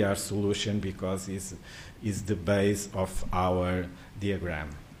nuclear solution, because is the base of our diagram.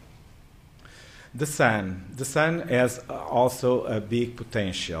 The sun has also a big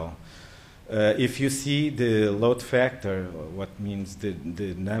potential. If you see the load factor, what means the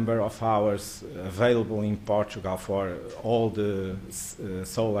number of hours available in Portugal for all the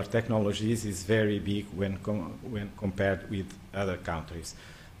solar technologies, is very big when compared with other countries.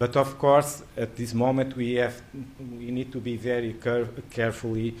 But of course, at this moment, we need to be very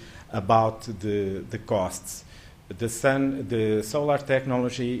carefully about the costs. The solar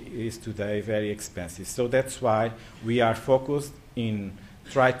technology is today very expensive, so that's why we are focused in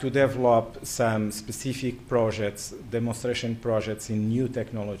try to develop some specific projects, demonstration projects in new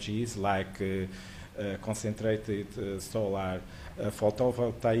technologies like concentrated solar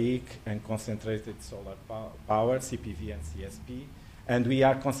photovoltaic and concentrated solar power, CPV and CSP. And we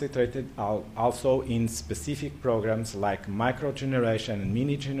are concentrated also in specific programs like micro-generation and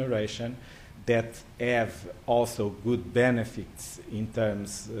mini-generation that have also good benefits in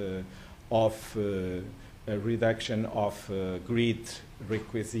terms of a reduction of grid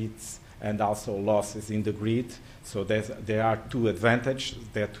requisites and also losses in the grid. So there are two advantages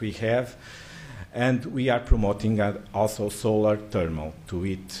that we have. And we are promoting also solar thermal to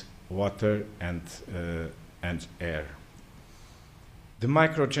heat water and air. The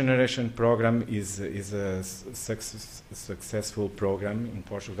micro-generation program is a successful program in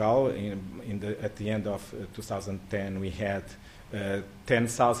Portugal. At the end of 2010, we had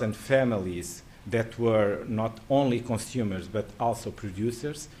 10,000 families that were not only consumers but also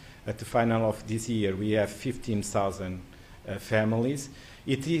producers. At the final of this year, we have 15,000 families.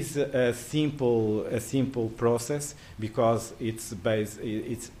 It is a simple process because it's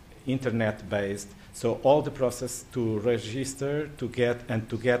internet based. So all the process to register, to get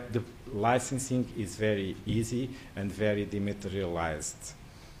the licensing is very easy and very dematerialized.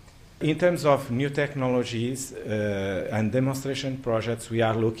 In terms of new technologies and demonstration projects, we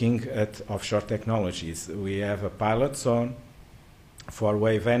are looking at offshore technologies. We have a pilot zone for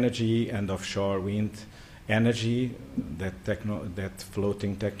wave energy and offshore wind energy, that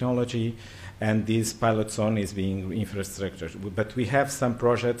floating technology, and this pilot zone is being infrastructure. But we have some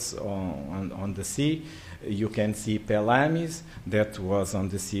projects on the sea. You can see Pelamis, that was on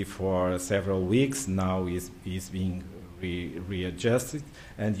the sea for several weeks, now is being readjusted,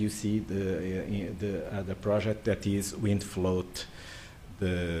 and you see the other project that is wind float,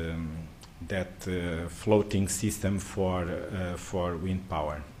 that floating system for wind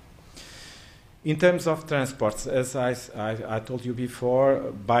power. In terms of transports, as I told you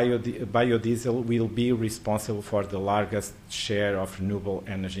before, biodiesel will be responsible for the largest share of renewable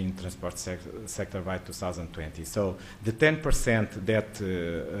energy in transport sector by 2020. So the 10%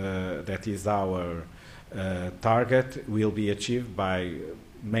 that is our target will be achieved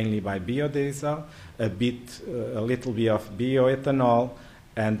mainly by biodiesel, a little bit of bioethanol,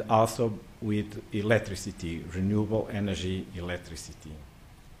 and also with electricity, renewable energy electricity.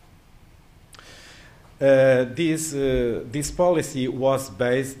 This policy was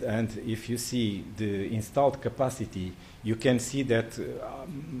based, and if you see the installed capacity, you can see that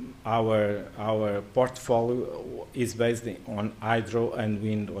our portfolio is based on hydro and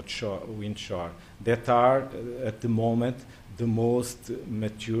wind that are at the moment the most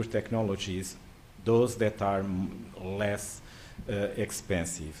mature technologies those that are less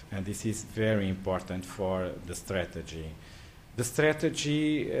expensive. And this is very important for the strategy. The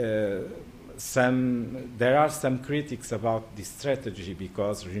strategy, there are some critics about this strategy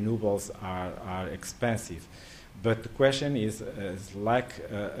because renewables are expensive. But the question is like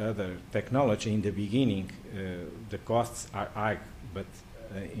other technology, in the beginning, the costs are high, but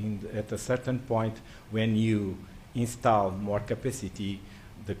at a certain point, when you install more capacity,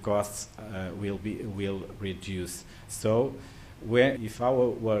 the costs will reduce. So, if our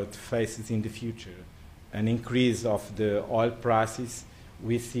world faces in the future an increase of the oil prices,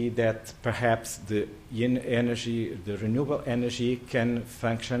 we see that perhaps the renewable energy can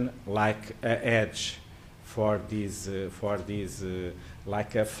function like a hedge for this,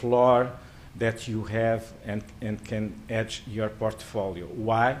 like a floor that you have and can hedge your portfolio.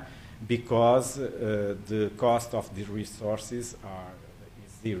 Why? Because the cost of the resources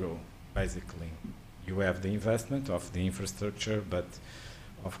is zero, basically. You have the investment of the infrastructure, but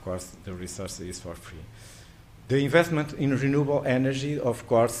of course the resource is for free. The investment in renewable energy, of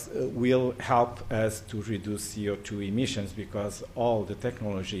course, will help us to reduce CO2 emissions because all the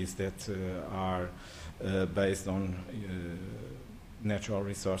technologies that are based on natural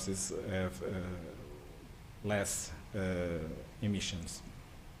resources have less emissions.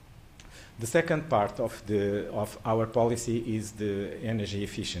 The second part of our policy is the energy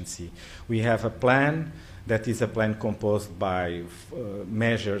efficiency. We have a plan that is a plan composed by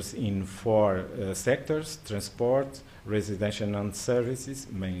measures in 4 sectors: transport, residential and services,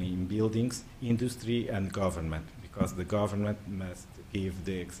 mainly in buildings, industry and government, because the government must give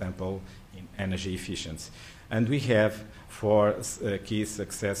the example in energy efficiency. And we have 4 key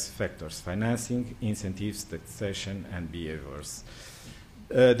success factors: financing, incentives, taxation and behaviors.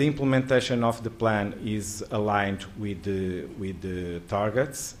 The implementation of the plan is aligned with the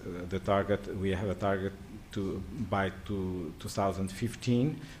targets. We have a target by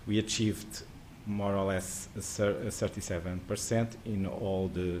 2015. We achieved more or less 37% in all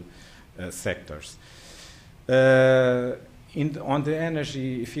the sectors. On the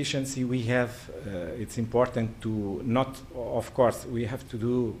energy efficiency, we have. It's important to not. Of course, we have to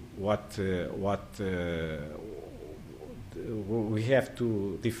do we have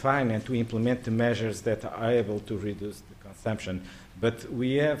to define and to implement the measures that are able to reduce the consumption. But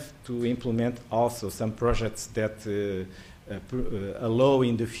we have to implement also some projects that allow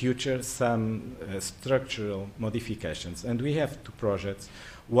in the future some structural modifications. And we have 2 projects.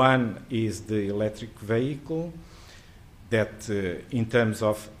 One is the electric vehicle that in terms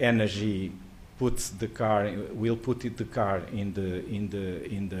of energy will put the car in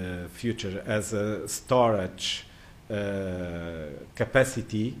the future as a storage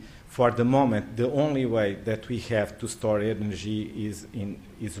capacity. For the moment, the only way that we have to store energy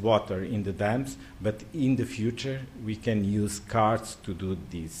is water in the dams, but in the future we can use cars to do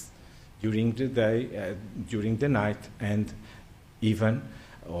this during the day, during the night, and even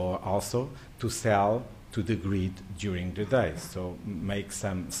or also to sell to the grid during the day, so make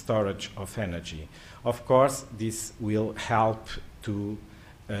some storage of energy. Of course, this will help to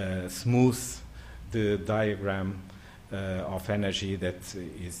smooth the diagram of energy that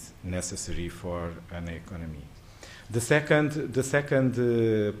is necessary for an economy. The second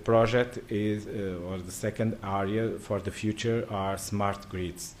project is, or the second area for the future are smart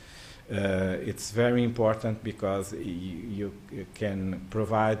grids. It's very important because you can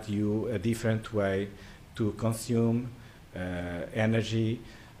provide you a different way to consume energy,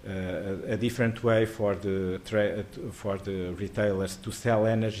 a different way for the retailers to sell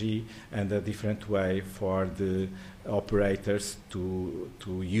energy, and a different way for the operators to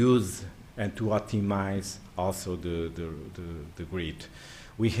use and to optimize also the grid.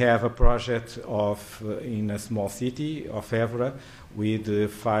 We have a project in a small city of Évora with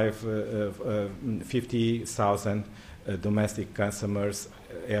 50,000 domestic consumers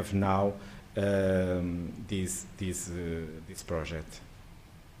have now this project.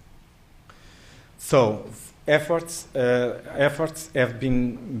 So efforts have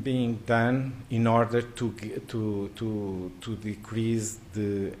been being done in order to decrease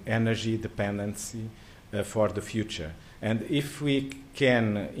the energy dependency for the future. And if we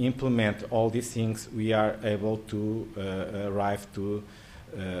can implement all these things, we are able to arrive to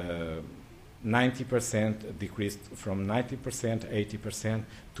 90% decreased from 90%, 80%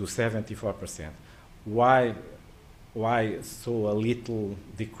 to 74%. Why so a little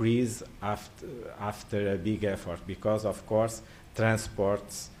decrease after a big effort? Because of course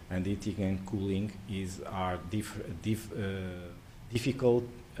transports and heating and cooling are difficult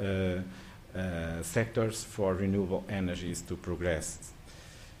sectors for renewable energies to progress.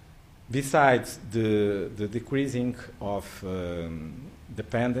 Besides the decreasing of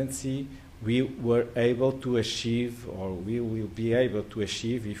dependency, we were able to achieve, or we will be able to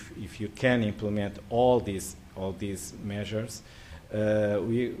achieve, if you can implement all these measures,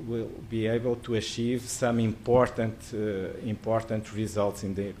 we will be able to achieve some important results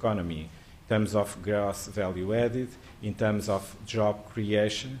in the economy in terms of gross value added, in terms of job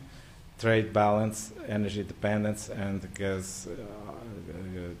creation, trade balance, energy dependence, and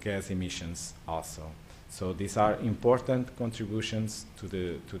gas emissions also. So these are important contributions to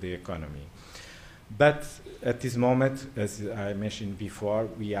the economy. But at this moment, as I mentioned before,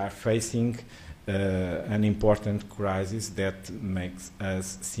 we are facing an important crisis that makes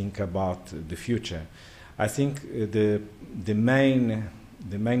us think about the future. I think the main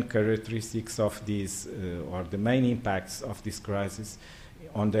characteristics of this, or the main impacts of this crisis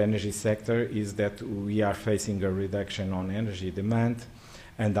on the energy sector is that we are facing a reduction on energy demand,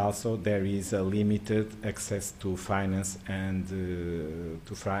 and also there is a limited access to finance and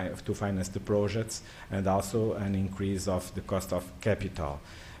to finance the projects, and also an increase of the cost of capital.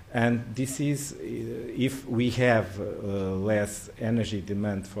 And this is, if we have less energy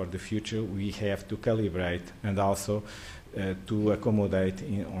demand for the future, we have to calibrate and also to accommodate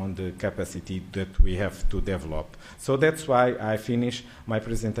on the capacity that we have to develop. So that's why I finish my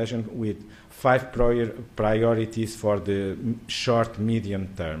presentation with 5 priorities for the short, medium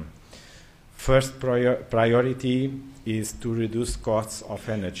term. First priority is to reduce costs of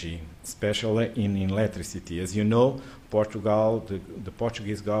energy, especially in electricity. As you know, Portugal, the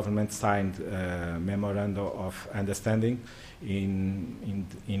Portuguese government signed a memorandum of understanding in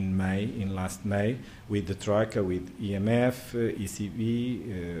last May with the Troika, with EMF,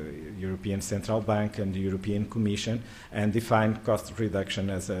 ECB, European Central Bank, and the European Commission, and defined cost reduction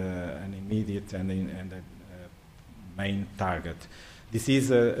as an immediate and a main target. This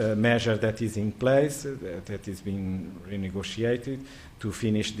is a measure that is in place, that is being renegotiated. To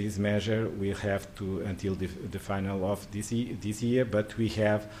finish this measure, we have to until the final of this year, but we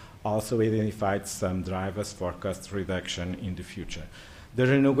have also identified some drivers for cost reduction in the future. The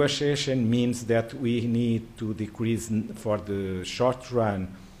renegotiation means that we need to decrease for the short run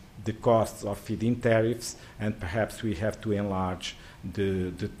the costs of feed-in tariffs, and perhaps we have to enlarge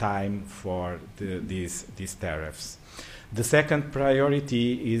the time for these tariffs. The second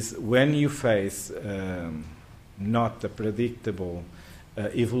priority is when you face not a predictable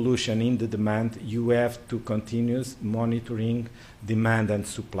evolution in the demand, you have to continue monitoring demand and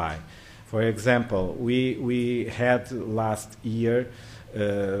supply. For example, we had last year,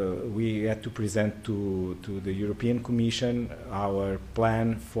 we had to present to the European Commission our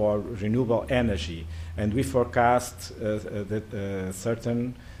plan for renewable energy, and we forecast a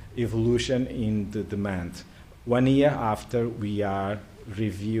certain evolution in the demand. 1 year after, we are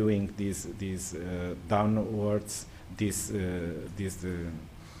reviewing this downwards this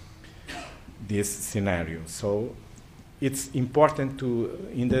scenario. So it's important to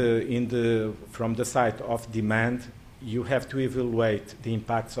from the side of demand, you have to evaluate the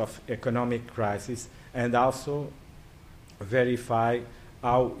impacts of economic crisis and also verify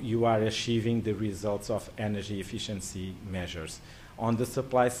how you are achieving the results of energy efficiency measures. On the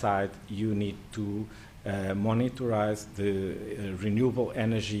supply side, you need to monitorize the renewable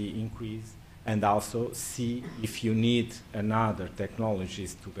energy increase and also see if you need another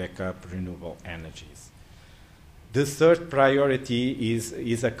technologies to back up renewable energies. The third priority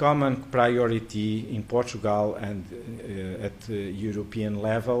is a common priority in Portugal and at the European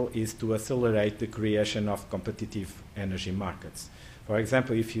level, is to accelerate the creation of competitive energy markets. For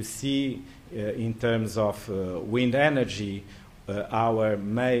example, if you see in terms of wind energy, our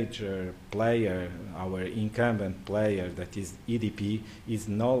major player, our incumbent player, that is EDP, is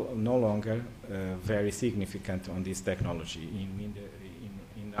no longer very significant on this technology.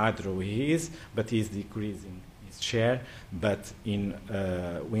 In hydro he is, but he is decreasing his share. But in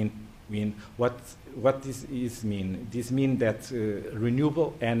wind, what this mean? This means that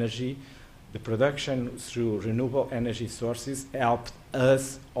renewable energy, the production through renewable energy sources, helped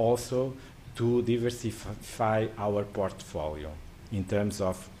us also to diversify our portfolio in terms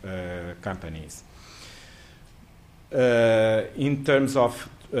of companies. In terms of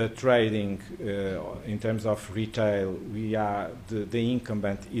trading, in terms of retail, the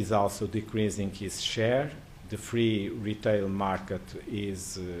incumbent is also decreasing his share. The free retail market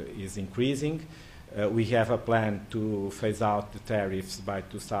is increasing. We have a plan to phase out the tariffs by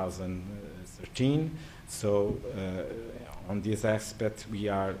 2013. So on this aspect, we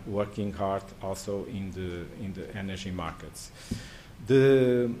are working hard also in the energy markets.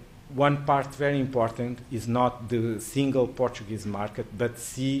 The one part very important is not the single Portuguese market, but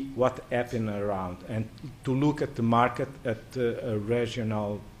see what happened around and to look at the market at a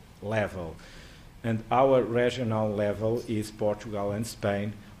regional level. And our regional level is Portugal and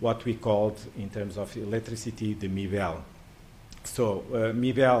Spain, what we called in terms of electricity the MIBEL. So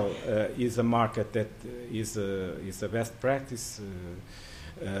MIBEL is a market that is a best practice,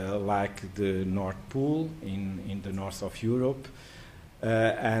 like the North Pool in the north of Europe.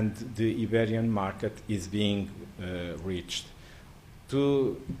 And the Iberian market is being reached.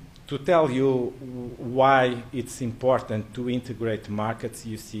 To tell you why it's important to integrate markets,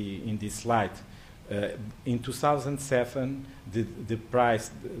 you see in this slide. In 2007, the price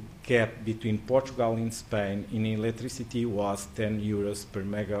gap between Portugal and Spain in electricity was 10 euros per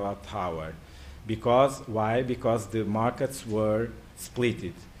megawatt hour. Why? Because the markets were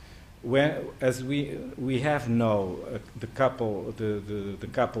splitted. As we have now the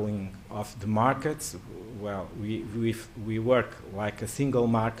coupling of the markets, well, we work like a single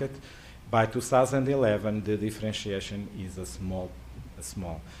market. By 2011, the differentiation is a small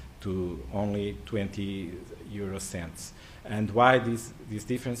to only 20 euro cents. And why this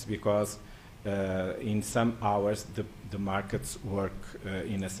difference? Because in some hours the markets work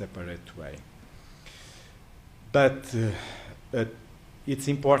in a separate way. But it's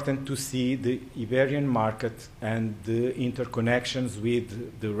important to see the Iberian market and the interconnections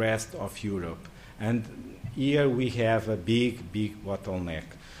with the rest of Europe. And here we have a big bottleneck.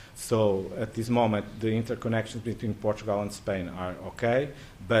 So at this moment, the interconnections between Portugal and Spain are okay,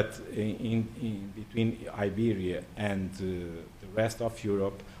 but in between Iberia and the rest of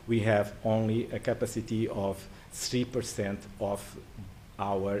Europe, we have only a capacity of 3% of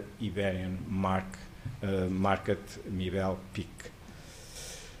our Iberian market MIBEL peak.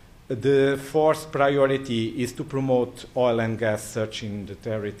 The fourth priority is to promote oil and gas search in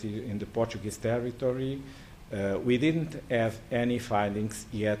the Portuguese territory. We didn't have any findings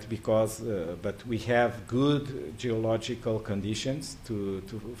yet but we have good geological conditions to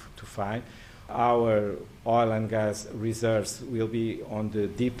find. Our oil and gas reserves will be on the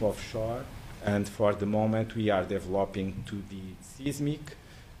deep offshore, and for the moment we are developing to the seismic,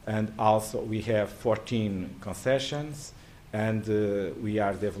 and also we have 14 concessions. And we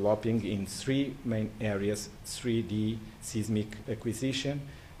are developing in 3 main areas 3D seismic acquisition.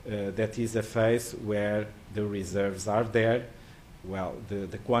 That is a phase where the reserves are there. Well,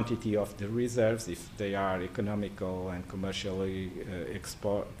 the quantity of the reserves, if they are economical and commercially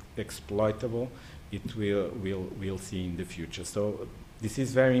exploitable, we'll see in the future. So this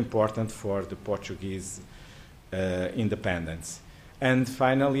is very important for the Portuguese independence. And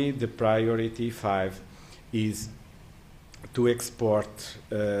finally, the priority 5 is to export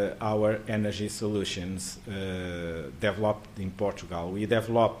our energy solutions developed in Portugal. We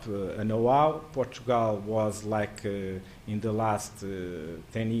developed a know-how. Portugal was like, in the last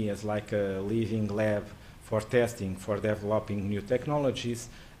 10 years, like a living lab for testing, for developing new technologies,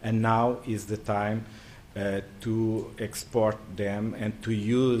 and now is the time to export them and to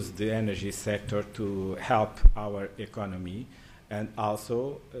use the energy sector to help our economy. And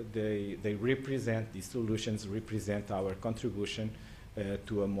also, these solutions represent our contribution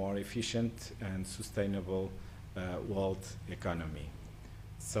to a more efficient and sustainable world economy.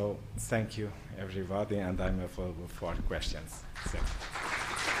 So, thank you, everybody, and I'm available for questions. Thank you.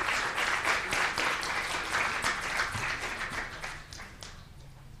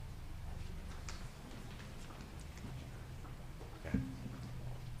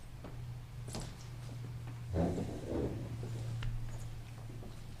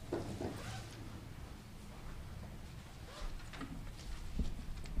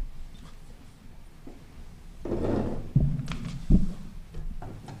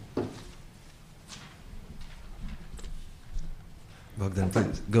 Bogdan,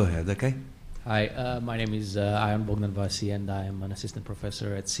 please, go ahead, okay? Hi, my name is Ion Bogdan Vasi, and I am an assistant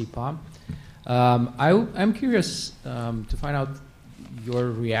professor at SIPA. I'm curious to find out your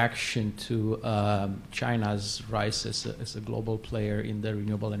reaction to China's rise as a global player in the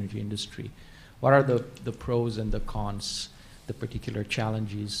renewable energy industry. What are the pros and the cons, the particular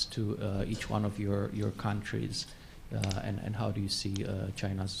challenges to each one of your countries, and how do you see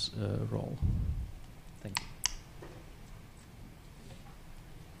China's role? Thank you.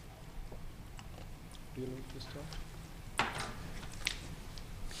 Do you like to start?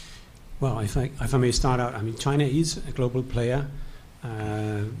 Well, if I may start out, I mean, China is a global player.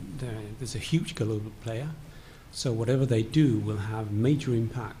 There's a huge global player, so whatever they do will have major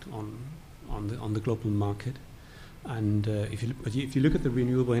impact on the global market. And if you look at the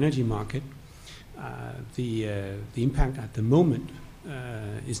renewable energy market, the impact at the moment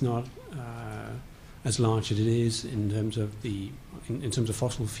is not as large as it is in terms of in terms of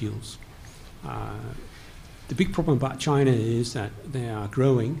fossil fuels. The big problem about China is that they are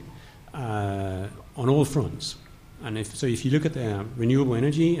growing on all fronts, and if you look at their renewable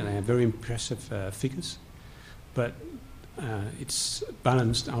energy, they have very impressive figures, but it's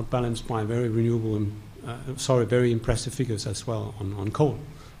outbalanced by very very impressive figures as well on coal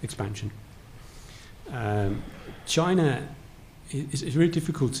expansion. China, it's very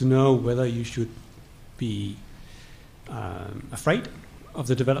difficult to know whether you should be afraid of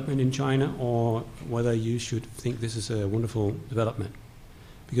the development in China or whether you should think this is a wonderful development.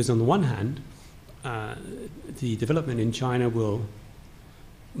 Because on the one hand, the development in China will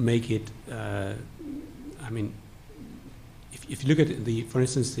make it, if you look at for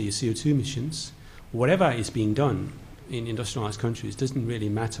instance, the CO2 emissions, whatever is being done in industrialized countries doesn't really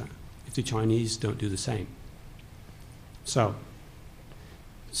matter if the Chinese don't do the same. So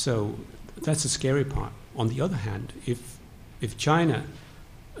that's the scary part. On the other hand, if China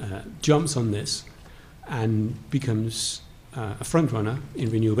jumps on this and becomes a front runner in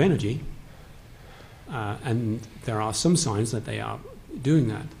renewable energy, and there are some signs that they are doing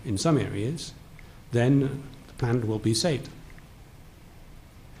that in some areas, then the planet will be saved.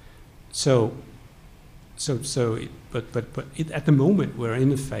 But at the moment we're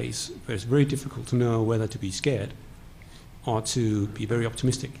in a phase where it's very difficult to know whether to be scared or to be very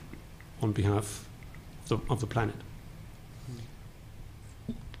optimistic on behalf of the planet.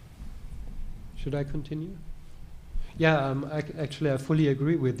 Should I continue? Yeah, actually I fully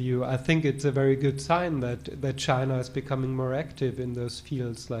agree with you. I think it's a very good sign that China is becoming more active in those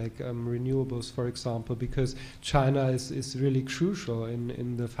fields like renewables, for example, because China is really crucial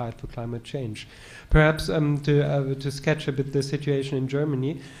in the fight for climate change. Perhaps to sketch a bit the situation in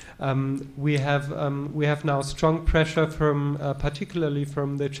Germany, we have now strong pressure from particularly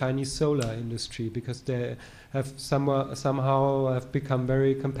from the Chinese solar industry, because they have somehow have become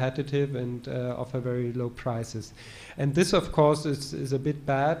very competitive and offer very low prices. And this, of course, is a bit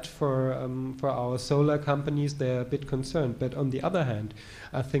bad for our solar companies. They're a bit concerned. But on the other hand,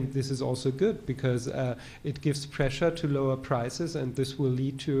 I think this is also good, because it gives pressure to lower prices, and this will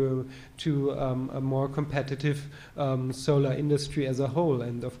lead to a more competitive solar industry as a whole.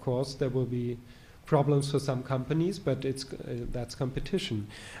 And of course, there will be problems for some companies, but that's competition.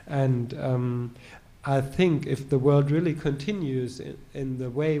 And I think if the world really continues in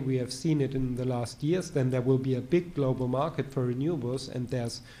the way we have seen it in the last years, then there will be a big global market for renewables, and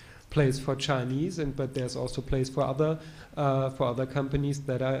there's place for Chinese, but there's also place for other companies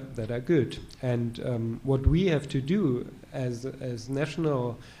that are good. And what we have to do as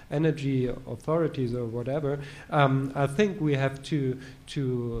national energy authorities or whatever, I think we have to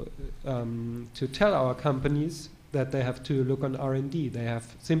tell our companies that they have to look on R&D. They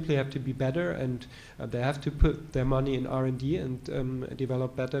simply have to be better, and they have to put their money in R&D and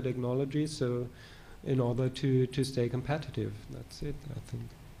develop better technology, so in order to stay competitive. That's it, I think.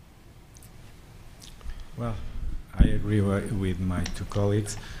 Well, I agree with my two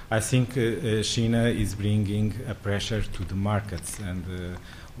colleagues. I think China is bringing a pressure to the markets, and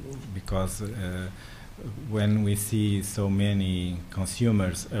because when we see so many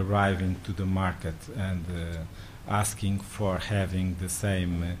consumers arriving to the market and asking for having the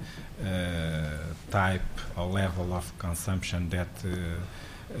same type or level of consumption that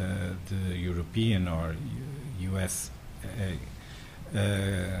the European or US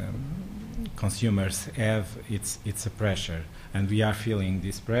consumers have, it's a pressure, and we are feeling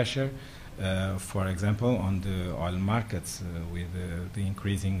this pressure. For example, on the oil markets with the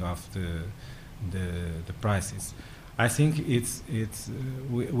increasing of the prices. I think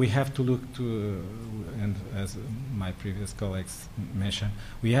we have to look to, and as my previous colleagues mentioned,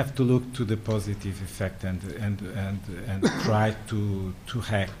 we have to look to the positive effect and try to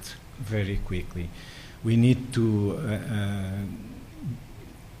act very quickly. We need to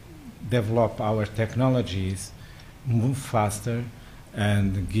develop our technologies, move faster,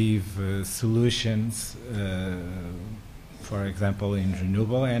 and give solutions. For example, in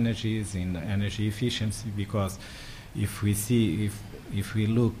renewable energies, in energy efficiency, because if we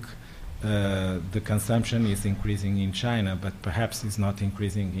look, the consumption is increasing in China, but perhaps it's not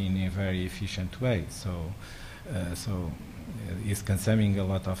increasing in a very efficient way. So it's consuming a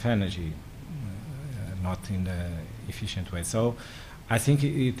lot of energy, not in an efficient way. So I think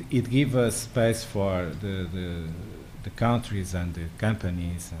it gives us space for the countries and the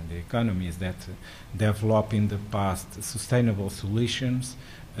companies and the economies that develop in the past sustainable solutions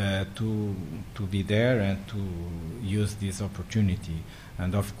to be there and to use this opportunity.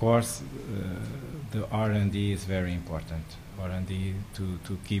 And of course, the R&D is very important. R&D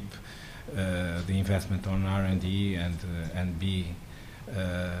to keep the investment on R&D and be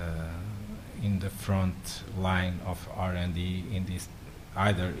in the front line of R&D in this,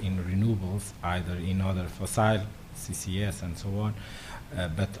 either in renewables, either in other fossil, CCS and so on,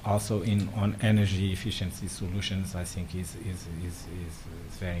 but also on energy efficiency solutions, I think is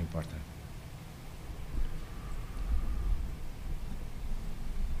very important.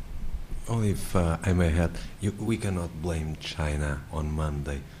 Only if I may add, we cannot blame China on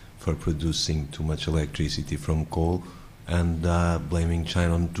Monday for producing too much electricity from coal and blaming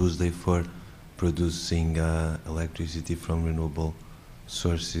China on Tuesday for producing electricity from renewable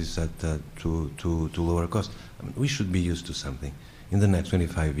sources at to lower cost. I mean, we should be used to something. In the next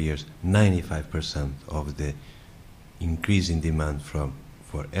 25 years, 95% of the increase in demand for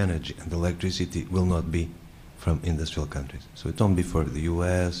energy and electricity will not be from industrial countries. So it won't be for the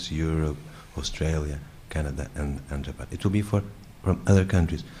US, Europe, Australia, Canada, and Japan. It will be from other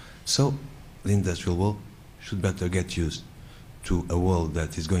countries. So the industrial world should better get used to a world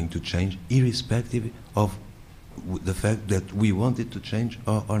that is going to change, irrespective of the fact that we want it to change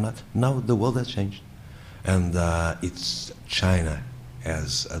or not. Now the world has changed. And it's China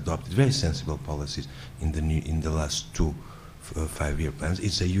has adopted very sensible policies in the last 2 5-year plans.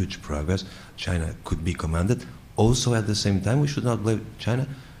 It's a huge progress. China could be commended. Also, at the same time, we should not blame China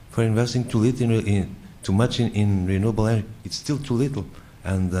for investing too much in renewable energy. It's still too little,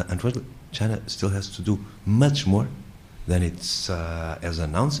 and unfortunately, China still has to do much more than it's as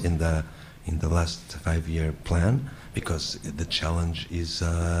announced in the last 5-year plan, because the challenge is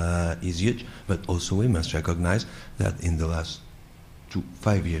huge. But also, we must recognize that in the last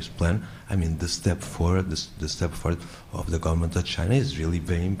 5 years plan, I mean, the step forward of the government of China is really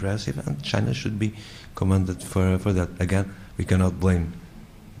very impressive, and China should be commended for that. Again, we cannot blame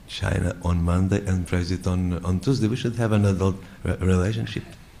China on Monday and praise it on Tuesday. We should have an adult relationship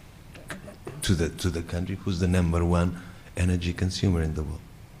to the country who's the #1 energy consumer in the world.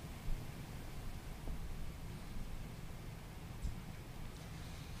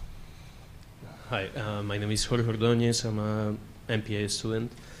 Hi, my name is Jorge Ordóñez. I'm a MPA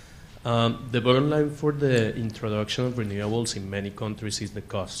student. The bottom line for the introduction of renewables in many countries is the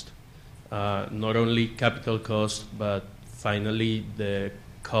cost. Not only capital cost, but finally the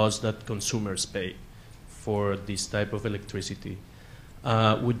cost that consumers pay for this type of electricity.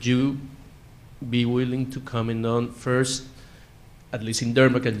 Would you be willing to comment on first, at least in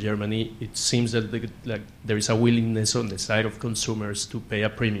Denmark and Germany, it seems that there is a willingness on the side of consumers to pay a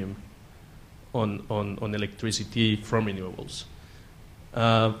premium on electricity from renewables.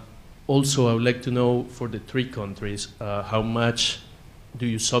 Also, I would like to know for the 3 countries, how much do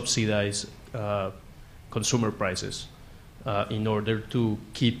you subsidize consumer prices in order to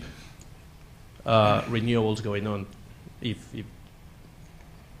keep renewables going on?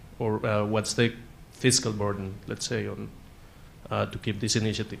 Or what's the fiscal burden, let's say, on to keep these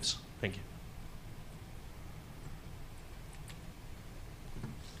initiatives? Thank you.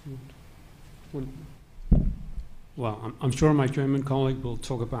 Well, I'm sure my German colleague will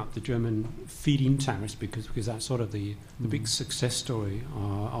talk about the German feed-in tariffs because that's sort of the big success story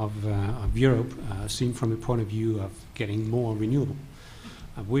of Europe, seen from the point of view of getting more renewable.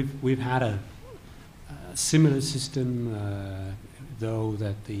 We've had a similar system, though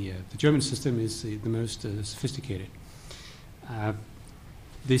that the German system is the most sophisticated.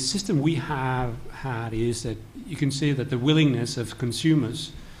 The system we have had is that you can see that the willingness of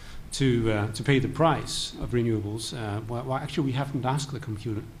consumers to pay the price of renewables. Well, actually, we haven't asked the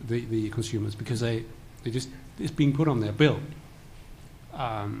consumers because it's being put on their bill.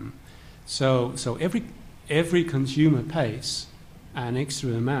 So every consumer pays an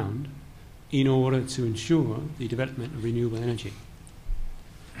extra amount in order to ensure the development of renewable energy.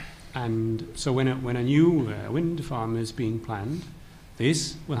 And so when a new wind farm is being planned,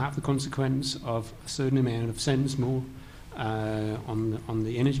 this will have the consequence of a certain amount of cents more on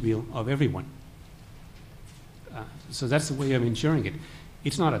the energy bill of everyone. So that's the way of ensuring it.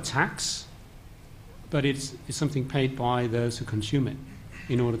 It's not a tax, but it's something paid by those who consume it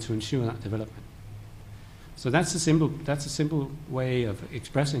in order to ensure that development. So that's a simple way of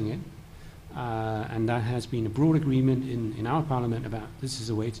expressing it, and that has been a broad agreement in our parliament about this is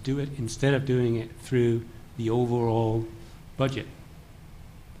a way to do it instead of doing it through the overall budget.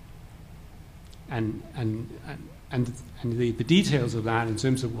 and the details of that in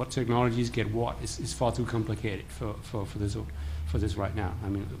terms of what technologies get what is far too complicated for this right now. I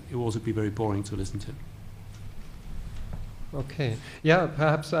mean, it will also be very boring to listen to. Okay. Yeah,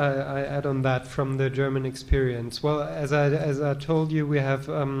 perhaps I add on that from the German experience. Well, as I told you, we have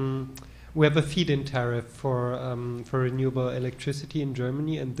a feed-in tariff for renewable electricity in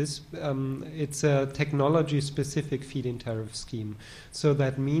Germany, and this it's a technology-specific feed-in tariff scheme. So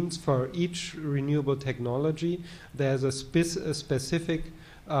that means for each renewable technology, there's a specific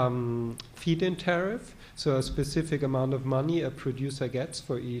feed-in tariff. So a specific amount of money a producer gets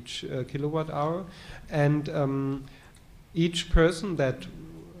for each kilowatt hour, and each person that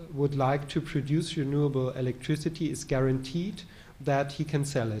would like to produce renewable electricity is guaranteed that he can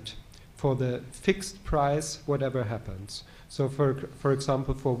sell it for the fixed price, whatever happens. So for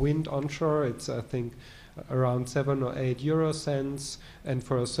example, for wind onshore, it's I think around 7 or 8 euro cents, and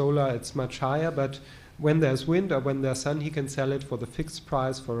for solar it's much higher, but when there's wind or when there's sun, he can sell it for the fixed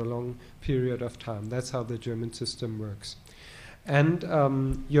price for a long period of time. That's how the German system works. And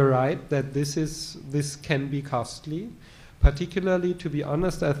you're right that this can be costly. Particularly, to be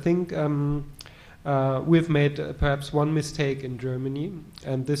honest, I think we've made perhaps one mistake in Germany,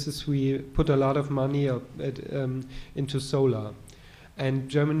 and this is we put a lot of money into solar. And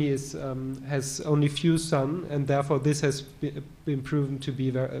Germany has only few sun, and therefore this has been proven to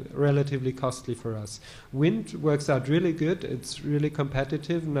be relatively costly for us. Wind works out really good. It's really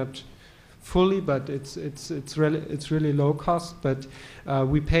competitive, not fully, but it's really low cost. But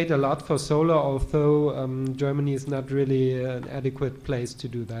we paid a lot for solar, although Germany is not really an adequate place to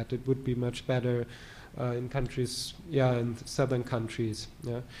do that. It would be much better in countries, in southern countries.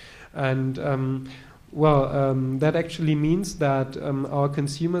 Yeah, and that actually means that our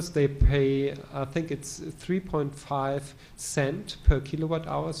consumers, they pay, I think it's 3.5 cent per kilowatt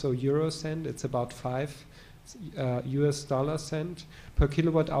hour, so euro cent. It's about 5 US dollar cent per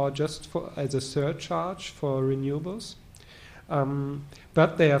kilowatt hour just as a surcharge for renewables.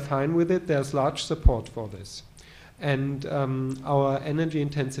 But they are fine with it. There's large support for this. And our energy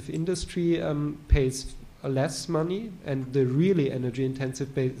intensive industry pays less money, and the really energy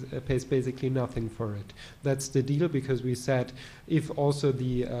intensive pays basically nothing for it. That's the deal, because we said if also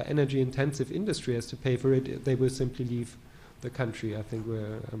the energy intensive industry has to pay for it, they will simply leave the country. I think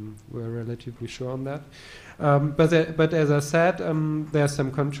we're relatively sure on that. But as I said, there's some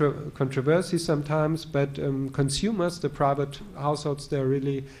controversy sometimes, but consumers, the private households, they're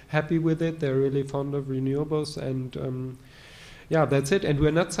really happy with it. They're really fond of renewables, and that's it. And we're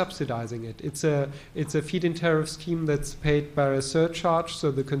not subsidizing it. It's a feed-in tariff scheme that's paid by a surcharge,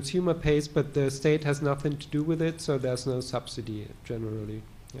 so the consumer pays, but the state has nothing to do with it, so there's no subsidy generally.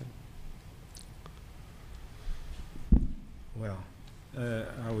 Yeah. Well,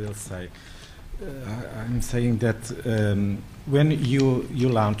 I will say, I'm saying that when you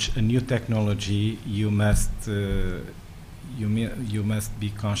launch a new technology, you must be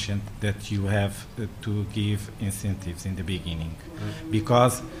conscient that you have to give incentives in the beginning,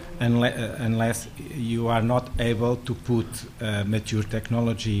 because unless you are not able to put mature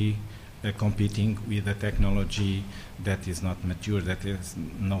technology competing with a technology that is not mature, that is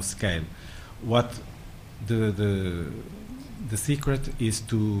no scale. What the secret is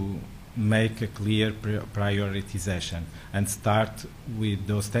to make a clear prioritization and start with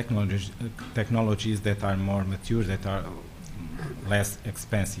those technologies that are more mature, that are less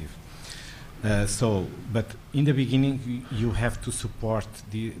expensive. But in the beginning, you have to support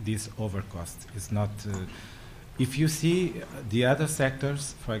this overcost. It's not. If you see the other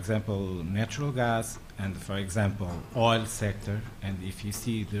sectors, for example, natural gas, and for example, oil sector, and if you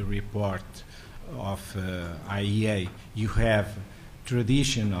see the report of IEA, you have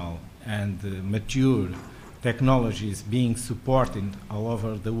traditional and mature technologies being supported all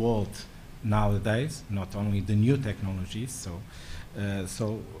over the world nowadays, not only the new technologies.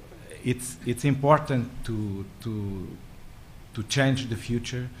 So it's important to change the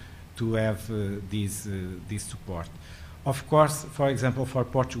future, to have this support. Of course, for example, for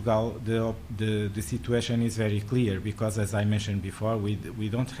Portugal, the situation is very clear, because, as I mentioned before, we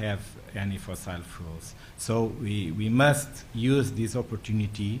don't have any fossil fuels. So we must use this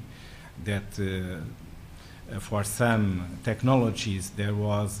opportunity that for some technologies there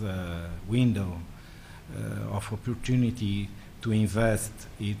was a window of opportunity to invest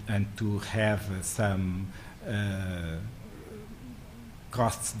it and to have some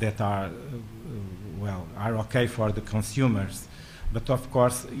costs that are okay for the consumers, but of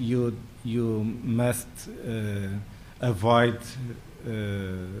course you must avoid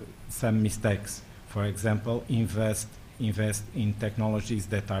some mistakes. For example, invest invest in technologies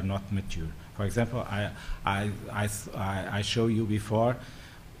that are not mature. For example, I show you before,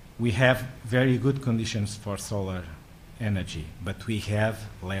 we have very good conditions for solar energy, but we have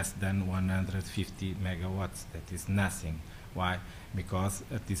less than 150 megawatts. That is nothing. Why? Because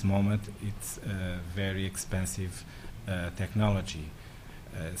at this moment it's very expensive technology.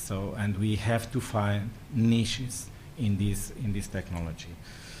 And we have to find niches in this technology.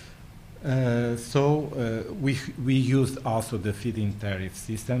 We used also the feed-in tariff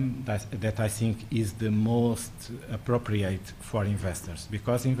system that I think is the most appropriate for investors,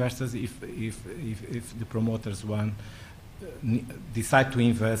 because investors, if the promoters decide to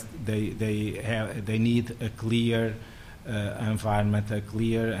invest, they need a clear environment, a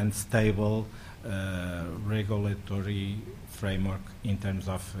clear and stable regulatory framework in terms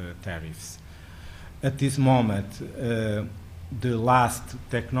of tariffs. At this moment, the last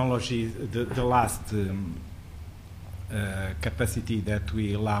technology, the last capacity that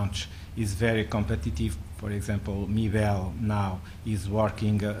we launch is very competitive. For example, Mibel now is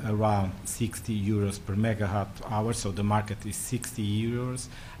working around 60 euros per megawatt hour, so the market is 60 euros,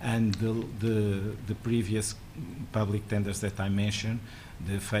 and the previous public tenders that I mentioned,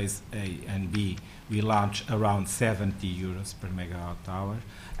 the phase A and B, we launch around 70 euros per megawatt hour,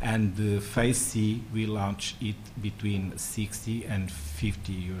 and the phase C, we launch it between 60 and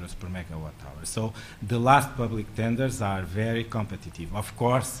 50 euros per megawatt hour. So the last public tenders are very competitive. Of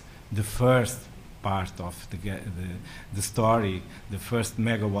course, the first part of the story, the first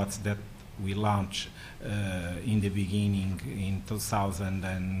megawatts that we launched in the beginning in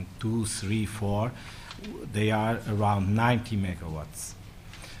 2002, 3, 4, they are around 90 megawatts.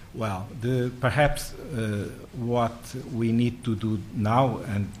 Well, perhaps what we need to do now,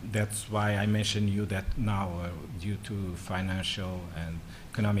 and that's why I mentioned you that now, due to financial and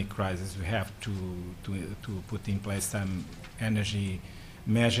economic crisis, we have to put in place some energy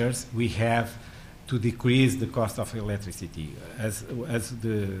measures. We have to decrease the cost of electricity.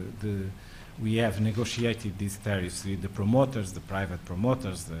 We have negotiated these tariffs with the promoters, the private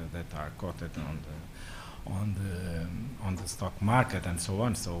promoters that are quoted on the stock market and so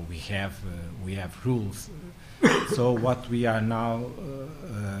on. So we have rules. So what we are now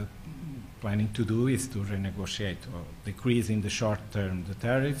planning to do is to renegotiate or decrease in the short term the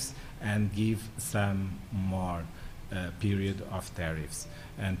tariffs and give some more period of tariffs,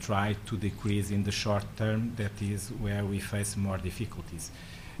 and try to decrease in the short term. That is where we face more difficulties.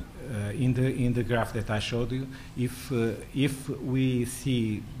 In the graph that I showed you, if we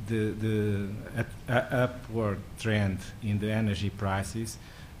see the upward trend in the energy prices,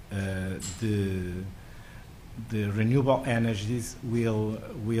 the renewable energies will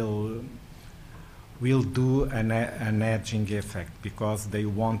do an hedging effect, because they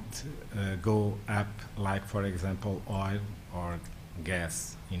won't go up like, for example, oil or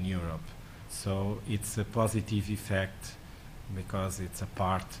gas in Europe. So it's a positive effect, because it's a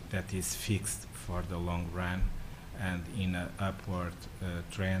part that is fixed for the long run, and in an upward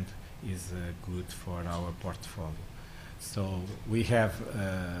trend is good for our portfolio. So we have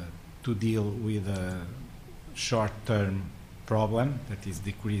to deal with a short-term problem that is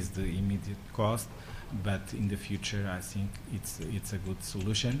decrease the immediate cost, but in the future I think it's a good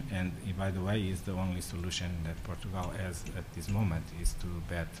solution, and by the way is the only solution that Portugal has at this moment, is to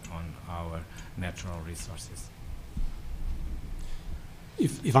bet on our natural resources.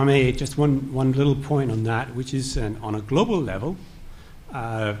 If I may, just one little point on that, which is on a global level,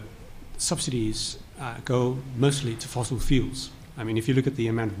 subsidies go mostly to fossil fuels. I mean, if you look at the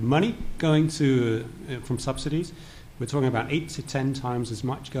amount of money going to from subsidies, we're talking about 8 to 10 times as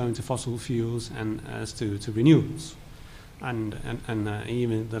much going to fossil fuels and as to renewables. And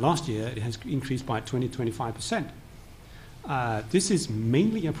even the last year, it has increased by 20-25%. This is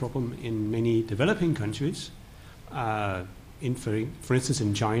mainly a problem in many developing countries. For instance,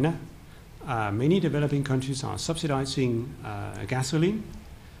 in China, many developing countries are subsidizing gasoline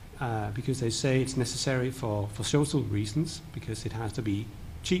because they say it's necessary for social reasons, because it has to be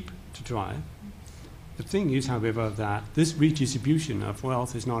cheap to drive. The thing is, however, that this redistribution of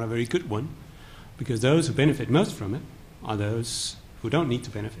wealth is not a very good one, because those who benefit most from it are those who don't need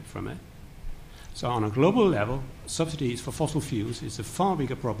to benefit from it. So on a global level, subsidies for fossil fuels is a far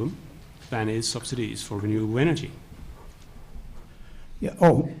bigger problem than is subsidies for renewable energy. Yeah.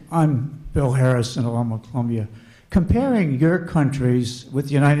 Oh, I'm Bill Harris in Alamo, Columbia. Comparing your countries with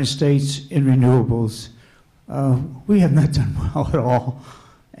the United States in renewables, we have not done well at all.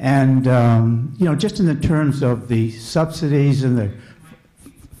 And, just in the terms of the subsidies and the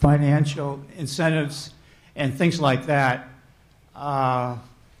financial incentives and things like that,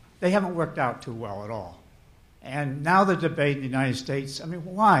 they haven't worked out too well at all. And now the debate in the United States, I mean,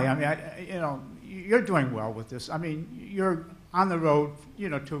 why? I mean, you're doing well with this. I mean, you're on the road,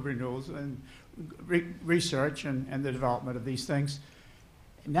 to renewals and research and the development of these things.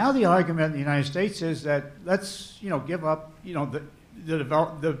 Now the argument in the United States is that let's, give up,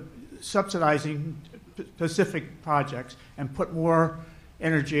 the subsidizing specific projects and put more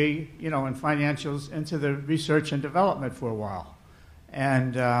energy, and financials into the research and development for a while.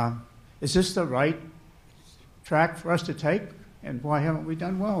 And is this the right track for us to take? And why haven't we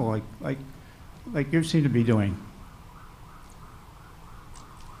done well, like you seem to be doing?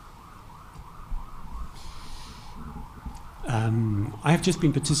 I have just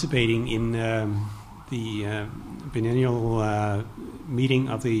been participating in the biennial meeting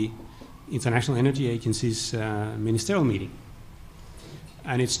of the International Energy Agency's ministerial meeting.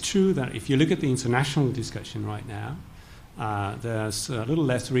 And it's true that if you look at the international discussion right now, there's a little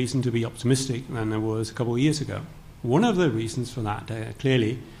less reason to be optimistic than there was a couple of years ago. One of the reasons for that,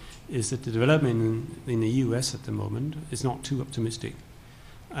 clearly, is that the development in the US at the moment is not too optimistic.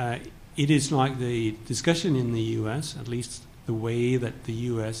 It is like the discussion in the US, at least the way that the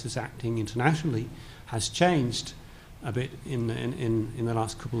US is acting internationally, has changed a bit in the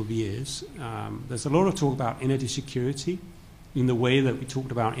last couple of years. There's a lot of talk about energy security in the way that we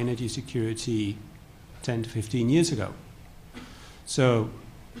talked about energy security 10 to 15 years ago. So,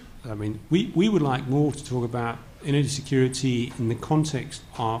 I mean, we would like more to talk about energy security in the context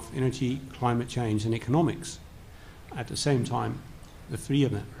of energy, climate change, and economics. At the same time, the three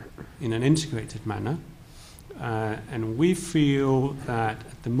of them in an integrated manner. And we feel that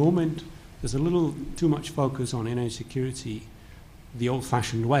at the moment there's a little too much focus on energy security the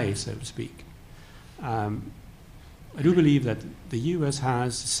old-fashioned way, so to speak. I do believe that the US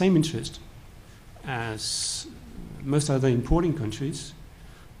has the same interest as most other importing countries,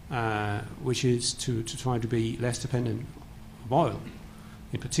 which is to try to be less dependent of oil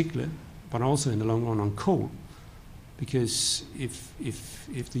in particular, but also in the long run on coal. Because if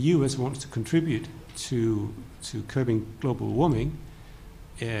the US wants to contribute to curbing global warming,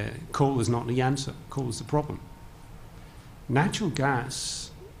 coal is not the answer. Coal is the problem. Natural gas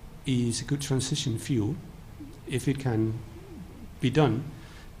is a good transition fuel if it can be done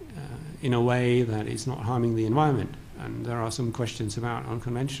in a way that is not harming the environment. And there are some questions about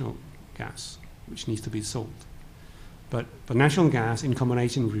unconventional gas, which needs to be solved. But natural gas in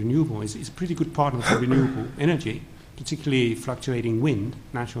combination with renewable is a pretty good partner for renewable energy, particularly fluctuating wind.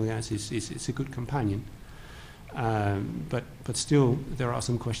 Natural gas is a good companion. But still, there are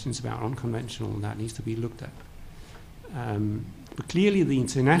some questions about unconventional that needs to be looked at. But clearly, the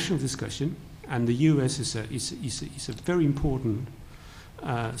international discussion, and the US is a very important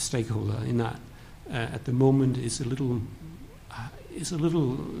stakeholder in that. At the moment, is a little,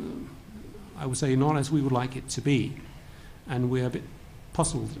 I would say, not as we would like it to be, and we're a bit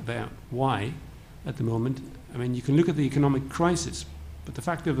puzzled about why. At the moment, I mean, you can look at the economic crisis, but the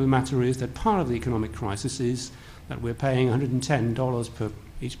fact of the matter is that part of the economic crisis is that we're paying $110 per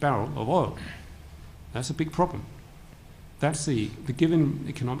each barrel of oil. That's a big problem. That's the given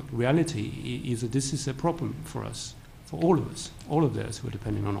economic reality is that this is a problem for us, for all of us, all of those who are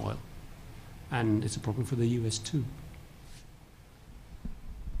depending on oil. And it's a problem for the US too.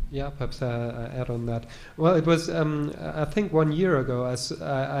 Yeah, perhaps I add on that. Well, it was I think 1 year ago.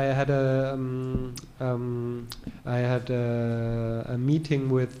 I had a meeting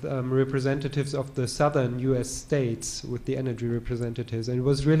with representatives of the southern U.S. states, with the energy representatives, and it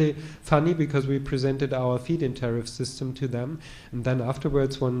was really funny because we presented our feed-in tariff system to them, and then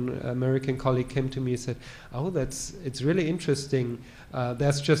afterwards, one American colleague came to me and said, "Oh, it's really interesting.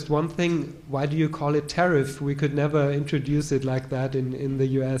 There's just one thing. Why do you call it tariff? We could never introduce it like that in the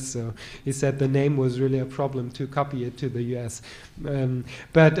U.S." So he said the name was really a problem to copy it to the U.S.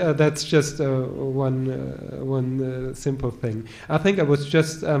 But that's just one simple thing. I think I was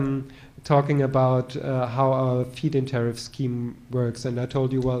just talking about how our feed-in tariff scheme works, and I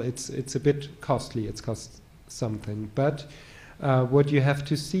told you, well, it's a bit costly. It's cost something, but what you have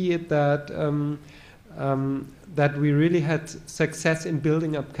to see is that that we really had success in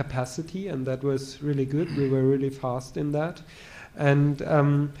building up capacity, and that was really good. We were really fast in that,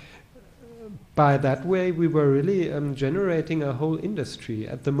 and by that way we were really generating a whole industry.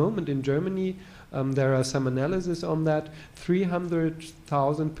 At the moment in Germany, there are some analysis on that.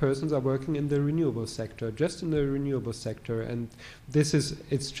 300,000 persons are working in the renewable sector, just in the renewable sector, and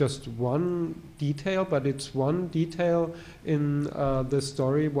it's just one detail, but it's one detail in the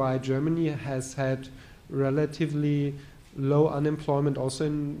story why Germany has had relatively low unemployment also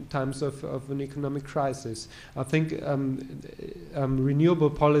in times of an economic crisis. I think renewable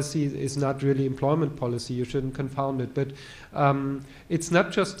policy is not really employment policy. You shouldn't confound it. But it's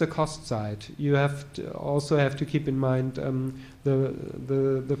not just the cost side. You also have to keep in mind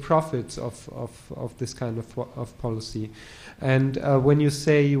the profits of this kind of policy. And when you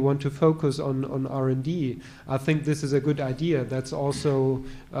say you want to focus on R&D, I think this is a good idea. That's also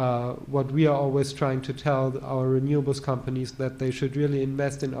what we are always trying to tell our renewables companies, that they should really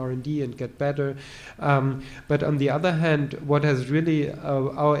invest in R&D and get better. But on the other hand, what has really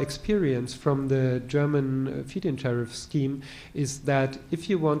our experience from the German feed-in tariff scheme is that if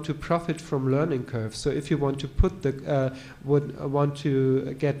you want to profit from learning curves, so if you want to want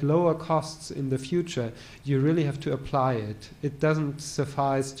to get lower costs in the future, you really have to apply it. It doesn't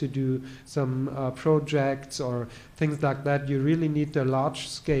suffice to do some projects or things like that. You really need a large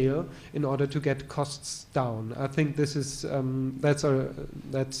scale in order to get costs down. I think this is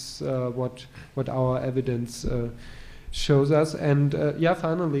that's what our evidence shows us. And yeah,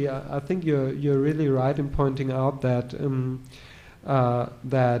 finally, I think you're really right in pointing out that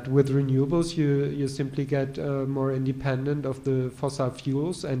that with renewables you simply get more independent of the fossil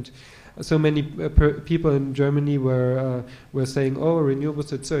fuels. And so many people in Germany were saying, "Oh,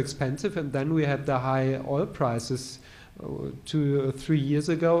 renewables, it's so expensive," and then we had the high oil prices 2 or 3 years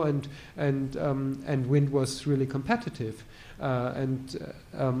ago, and wind was really competitive.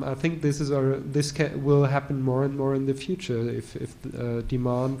 I think this will happen more and more in the future if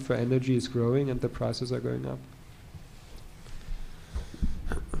demand for energy is growing and the prices are going up.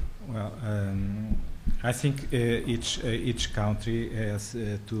 Well, I think each country has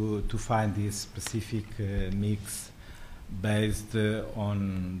to find this specific mix based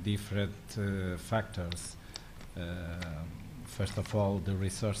on different factors. First of all, the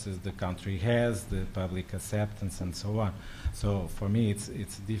resources the country has, the public acceptance, and so on. So for me,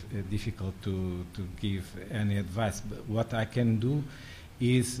 it's difficult to give any advice. But what I can do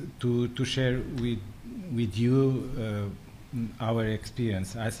is to share with you our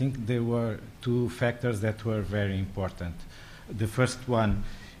experience. I think there were 2 factors that were very important. The first one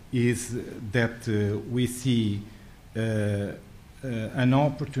is that we see an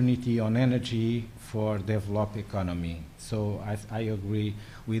opportunity on energy for developed economy. So I agree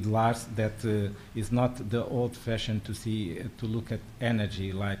with Lars that it's not the old-fashioned to look at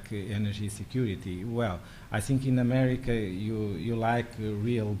energy like energy security. Well, I think in America you like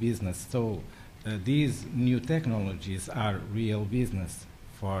real business. So these new technologies are real business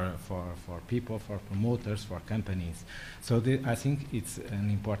for people, for promoters, for companies. So I think it's an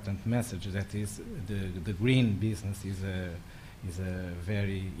important message that is the green business is a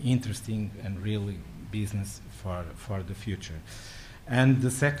very interesting and really business for the future. And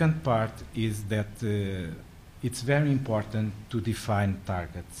the second part is that it's very important to define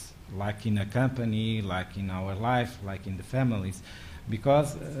targets, like in a company, like in our life, like in the families,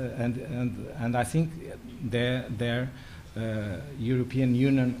 because and I think the European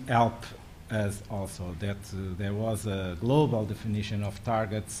Union helped us also, that there was a global definition of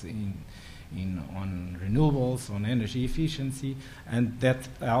targets on renewables, on energy efficiency, and that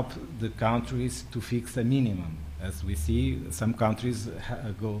helped the countries to fix a minimum. As we see, some countries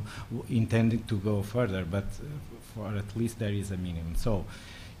intended to go further, but for at least there is a minimum. So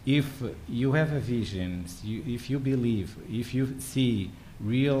if you have a vision, if you believe, if you see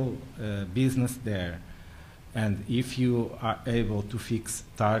real business there, and if you are able to fix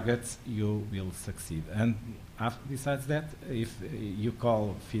targets, you will succeed. And besides that, if you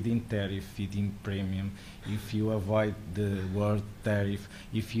call feed-in tariff, feed-in premium, if you avoid the word tariff,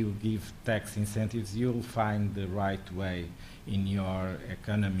 if you give tax incentives, you'll find the right way in your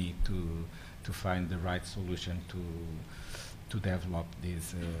economy to find the right solution to develop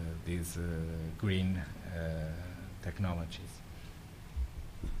these green technologies.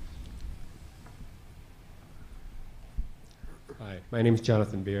 Hi, my name is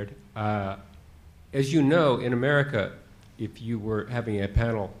Jonathan Beard. As you know, in America, if you were having a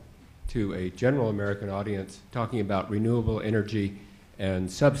panel to a general American audience talking about renewable energy and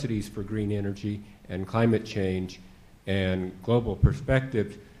subsidies for green energy and climate change and global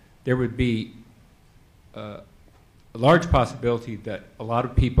perspectives, there would be a large possibility that a lot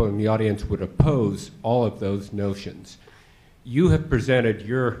of people in the audience would oppose all of those notions. You have presented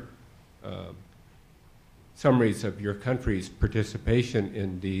your summaries of your country's participation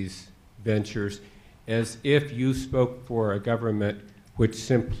in these ventures as if you spoke for a government which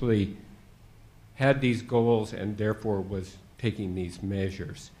simply had these goals and therefore was taking these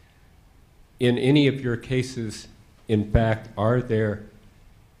measures. In any of your cases, in fact, are there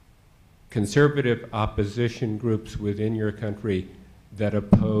conservative opposition groups within your country that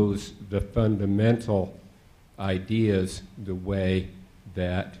oppose the fundamental ideas the way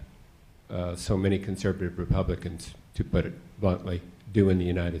that so many conservative Republicans, to put it bluntly, do in the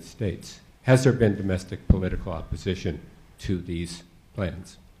United States? Has there been domestic political opposition to these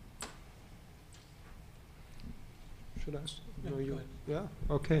plans? Should I? No, you. Yeah.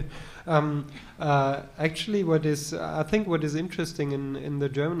 Okay. Actually, I think what is interesting in the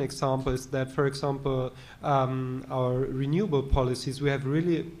German example is that, for example, our renewable policies, we have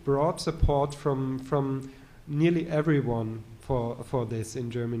really broad support from nearly everyone for this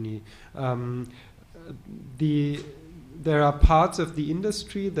in Germany. There are parts of the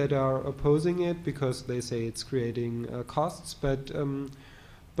industry that are opposing it because they say it's creating costs, but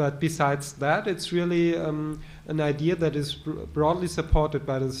besides that, it's really an idea that is broadly supported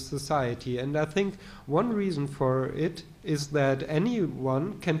by the society. And I think one reason for it is that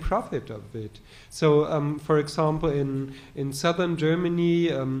anyone can profit of it. So, for example, in southern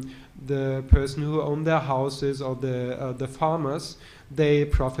Germany, the person who own their houses or the farmers, they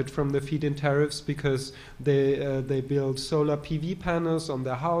profit from the feed-in tariffs because they build solar PV panels on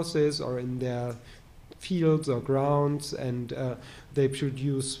their houses or in their fields or grounds, and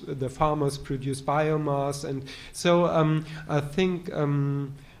the farmers produce biomass, and so I think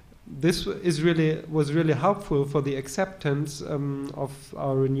this was really helpful for the acceptance of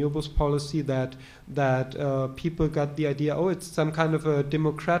our renewables policy, that people got the idea, oh, it's some kind of a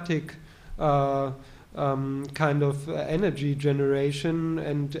democratic kind of energy generation,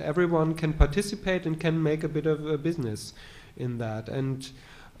 and everyone can participate and can make a bit of a business in that.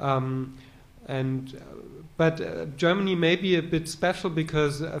 But Germany may be a bit special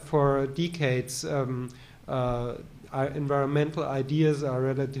because for decades our environmental ideas are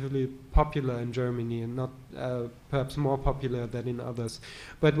relatively popular in Germany and not perhaps more popular than in others.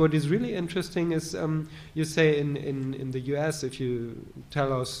 But what is really interesting is you say in the US, if you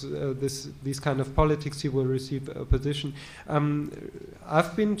tell us these kind of politics, you will receive opposition.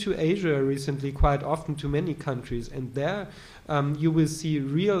 I've been to Asia recently quite often, to many countries, and there you will see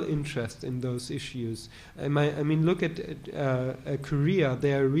real interest in those issues. I mean, look at Korea.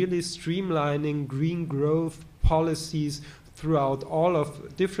 They are really streamlining green growth policies throughout all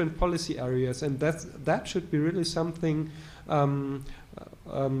of different policy areas, and that should be really something all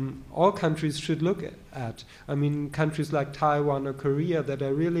countries should look at. I mean, countries like Taiwan or Korea that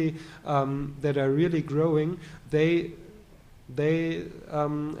are really growing, they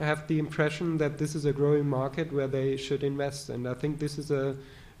have the impression that this is a growing market where they should invest, and I think this is a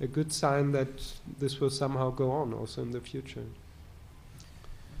good sign that this will somehow go on also in the future.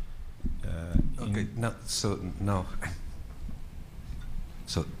 Okay,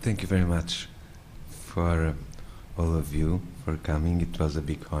 so thank you very much for all of you for coming. It was a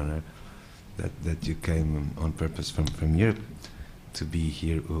big honor that you came on purpose from Europe to be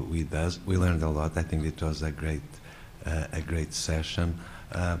here with us. We learned a lot. I think it was a great session.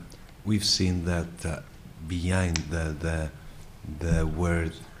 We've seen that behind the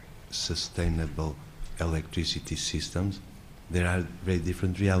word sustainable electricity systems, there are very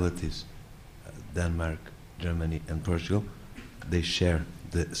different realities. Denmark, Germany, and Portugal, they share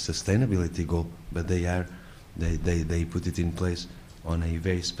the sustainability goal, but they put it in place on a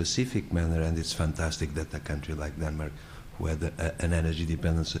very specific manner, and it's fantastic that a country like Denmark, who had an energy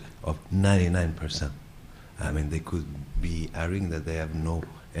dependence of 99%, I mean, they could be arguing that they have no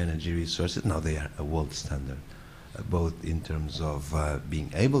energy resources. Now they are a world standard, both in terms of being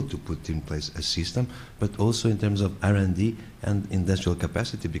able to put in place a system, but also in terms of R&D and industrial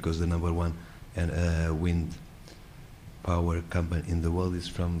capacity, because the number one wind power company in the world is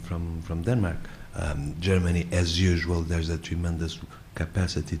from Denmark. Germany, as usual, there's a tremendous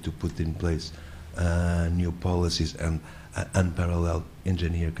capacity to put in place new policies and unparalleled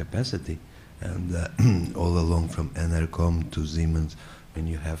engineer capacity. And all along from Enercom to Siemens, when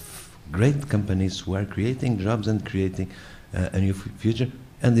you have great companies who are creating jobs and creating a new future,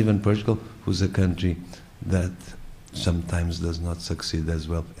 and even Portugal, who's a country that sometimes does not succeed as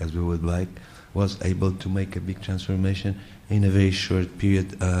well as we would like, was able to make a big transformation in a very short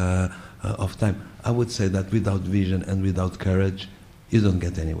period of time. I would say that without vision and without courage, you don't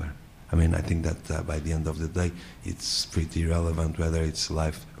get anywhere. I mean, I think that by the end of the day, it's pretty irrelevant whether it's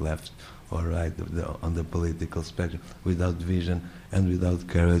left or right on the political spectrum. Without vision and without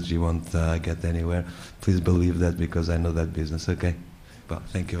courage, you won't get anywhere. Please believe that, because I know that business. Okay? Well,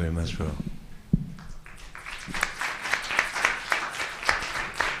 thank you very much for all.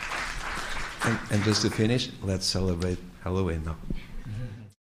 And just to finish, let's celebrate Halloween now.